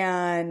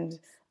and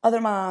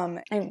other mom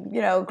and,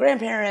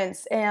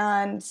 grandparents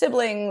and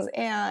siblings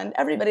and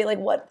everybody, like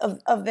what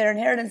of their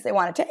inheritance they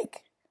want to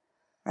take,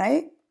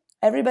 right?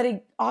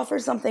 Everybody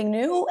offers something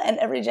new and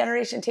every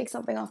generation takes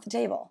something off the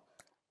table.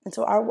 And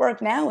so our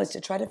work now is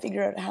to try to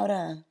figure out how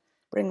to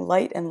bring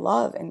light and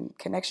love and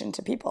connection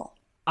to people.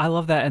 I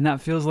love that. And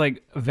that feels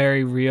like a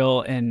very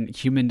real and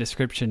human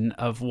description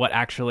of what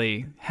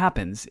actually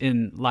happens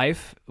in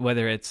life,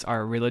 whether it's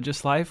our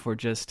religious life or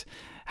just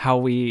how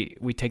we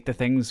take the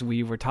things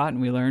we were taught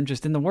and we learn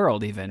just in the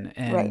world even.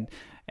 And, right.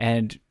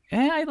 and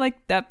I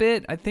like that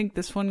bit. I think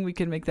this one, we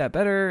can make that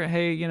better.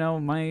 Hey,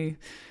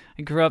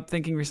 I grew up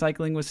thinking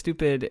recycling was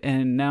stupid,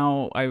 and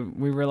now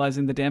we're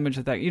realizing the damage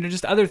that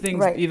just other things,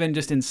 right. even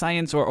just in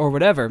science or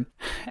whatever.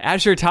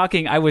 As you're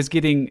talking, I was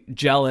getting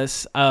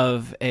jealous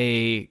of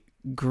a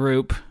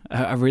group,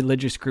 a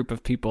religious group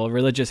of people, a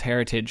religious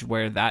heritage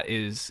where that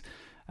is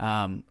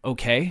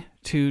okay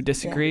to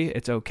disagree. Yeah.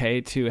 It's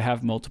okay to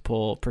have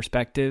multiple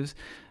perspectives.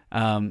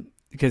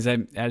 Because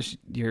as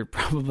you're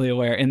probably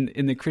aware,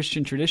 in the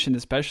Christian tradition,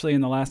 especially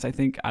in the last,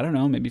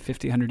 maybe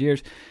 50, 100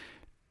 years,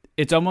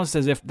 it's almost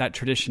as if that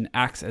tradition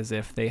acts as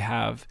if they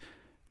have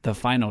the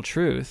final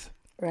truth,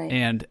 right.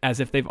 And as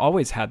if they've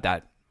always had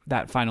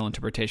that final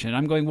interpretation. And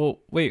I'm going,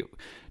 well, wait,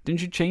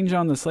 didn't you change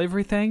on the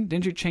slavery thing?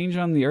 Didn't you change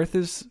on the earth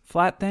is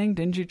flat thing?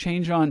 Didn't you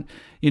change on,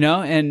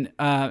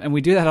 and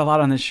we do that a lot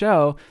on this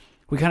show.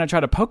 We kind of try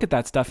to poke at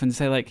that stuff and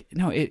say like,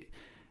 no,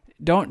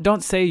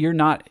 don't say you're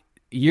not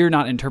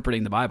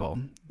interpreting the Bible.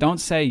 Don't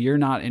say you're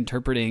not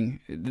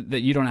interpreting,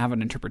 that you don't have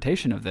an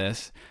interpretation of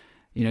this.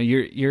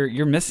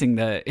 You're missing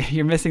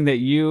that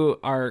you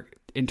are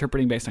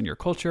interpreting based on your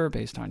culture,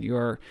 based on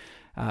your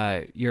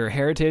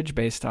heritage,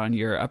 based on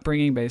your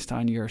upbringing, based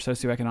on your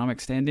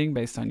socioeconomic standing,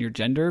 based on your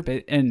gender,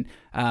 and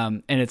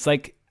it's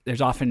like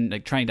there's often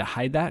like trying to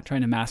hide that, trying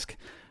to mask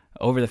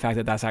over the fact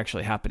that that's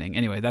actually happening.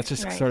 Anyway, that's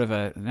just right. sort of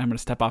I'm going to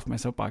step off my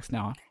soapbox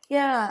now.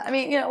 Yeah, I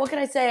mean, what can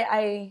I say?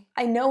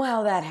 I know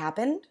how that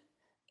happened,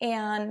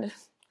 and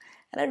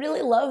I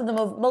really love the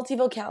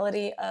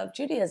multivocality of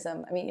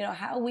Judaism. I mean,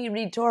 how we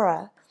read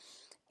Torah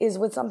is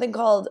with something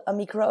called a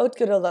mikraot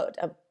gedolot,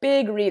 a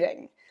big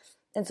reading.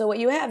 And so what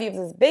you have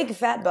this big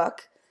fat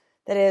book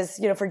that is,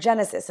 for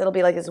Genesis, it'll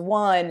be like this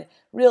one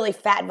really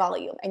fat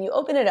volume. And you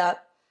open it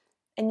up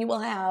and you will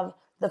have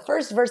the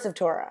first verse of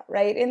Torah,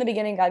 right? In the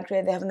beginning, God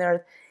created the heaven and the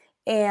earth.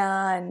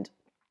 And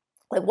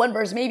like one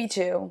verse, maybe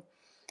two.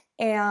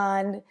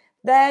 And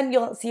then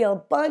you'll see a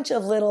bunch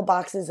of little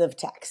boxes of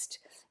text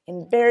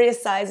in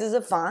various sizes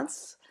of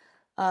fonts.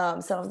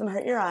 Some of them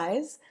hurt your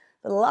eyes,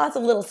 but lots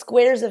of little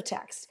squares of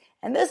text.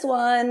 And this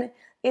one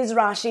is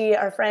Rashi,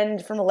 our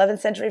friend from 11th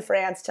century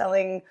France,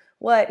 telling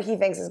what he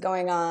thinks is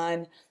going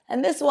on.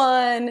 And this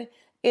one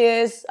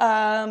is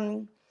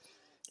Ibn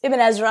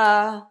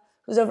Ezra,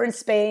 who's over in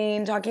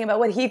Spain, talking about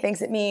what he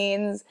thinks it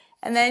means.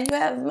 And then you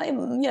have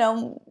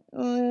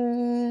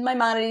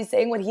Maimonides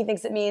saying what he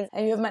thinks it means.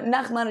 And you have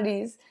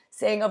Nachmanides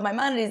saying of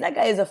Maimonides, that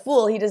guy is a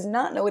fool. He does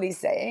not know what he's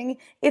saying.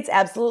 It's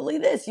absolutely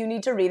this. You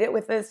need to read it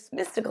with this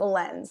mystical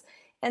lens.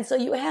 And so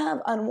you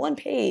have on one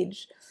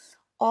page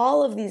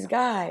all of these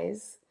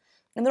guys,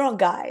 and they're all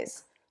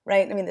guys,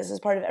 right? I mean, this is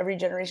part of every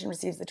generation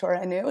receives the Torah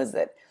anew, is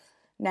that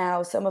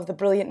now some of the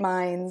brilliant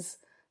minds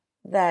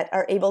that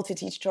are able to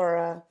teach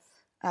Torah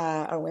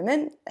are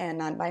women and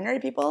non-binary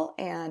people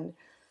and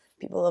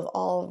people of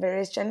all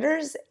various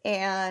genders.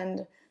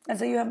 And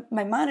so you have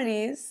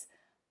Maimonides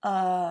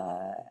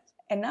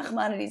and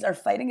Nachmanides are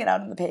fighting it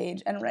out on the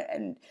page. And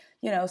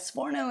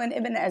Sforno and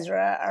Ibn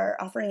Ezra are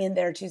offering in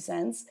their 2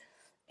 cents.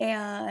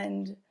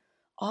 And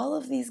all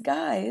of these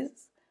guys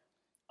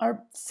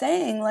are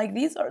saying like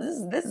this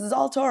is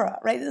all Torah,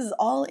 right? This is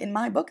all in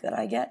my book that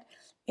I get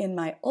in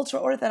my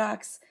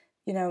ultra-Orthodox,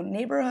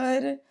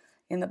 neighborhood,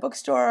 in the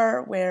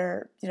bookstore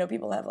where,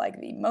 people have like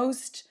the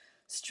most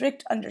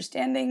strict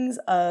understandings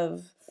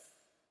of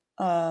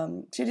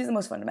Judaism, the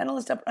most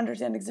fundamentalist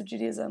understandings of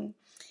Judaism.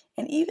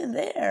 And even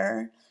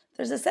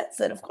there's a sense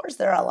that, of course,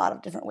 there are a lot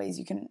of different ways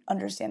you can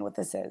understand what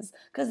this is,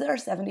 because there are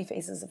 70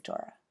 faces of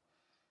Torah,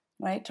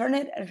 right? Turn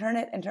it and turn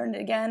it and turn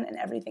it again, and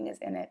everything is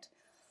in it.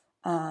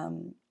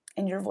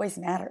 And your voice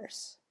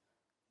matters,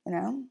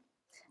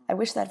 I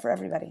wish that for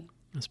everybody.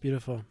 That's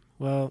beautiful.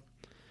 Well,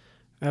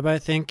 Rabbi,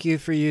 thank you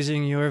for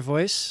using your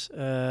voice,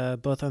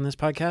 both on this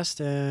podcast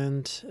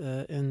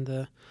and in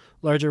the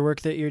larger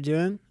work that you're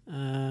doing.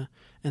 And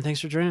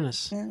thanks for joining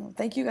us. Yeah,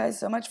 thank you guys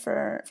so much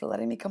for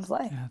letting me come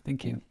play. Yeah,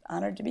 thank you. I'm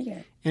honored to be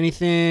here.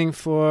 Anything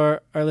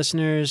for our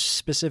listeners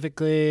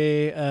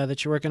specifically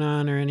that you're working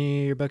on, or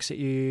any of your books that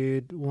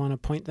you'd want to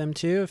point them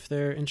to if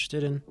they're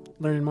interested in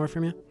learning more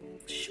from you?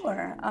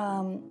 Sure.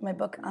 My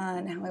book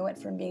on how I went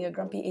from being a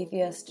grumpy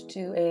atheist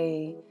to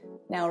a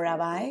now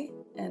rabbi,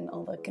 and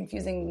all the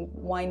confusing,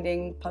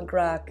 winding punk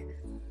rock,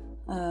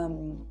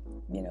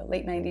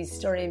 late 90s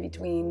story in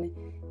between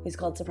is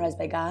called Surprised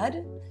by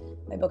God.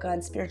 My book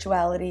on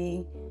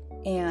spirituality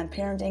and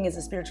parenting as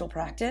a spiritual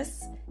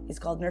practice is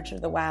called Nurture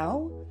the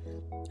Wow.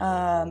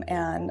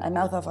 And I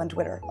mouth off on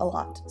Twitter a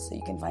lot, so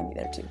you can find me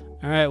there too.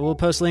 All right, we'll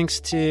post links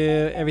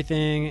to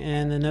everything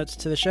in the notes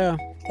to the show.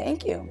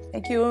 Thank you.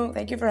 Thank you.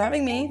 Thank you for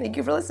having me. Thank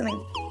you for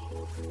listening.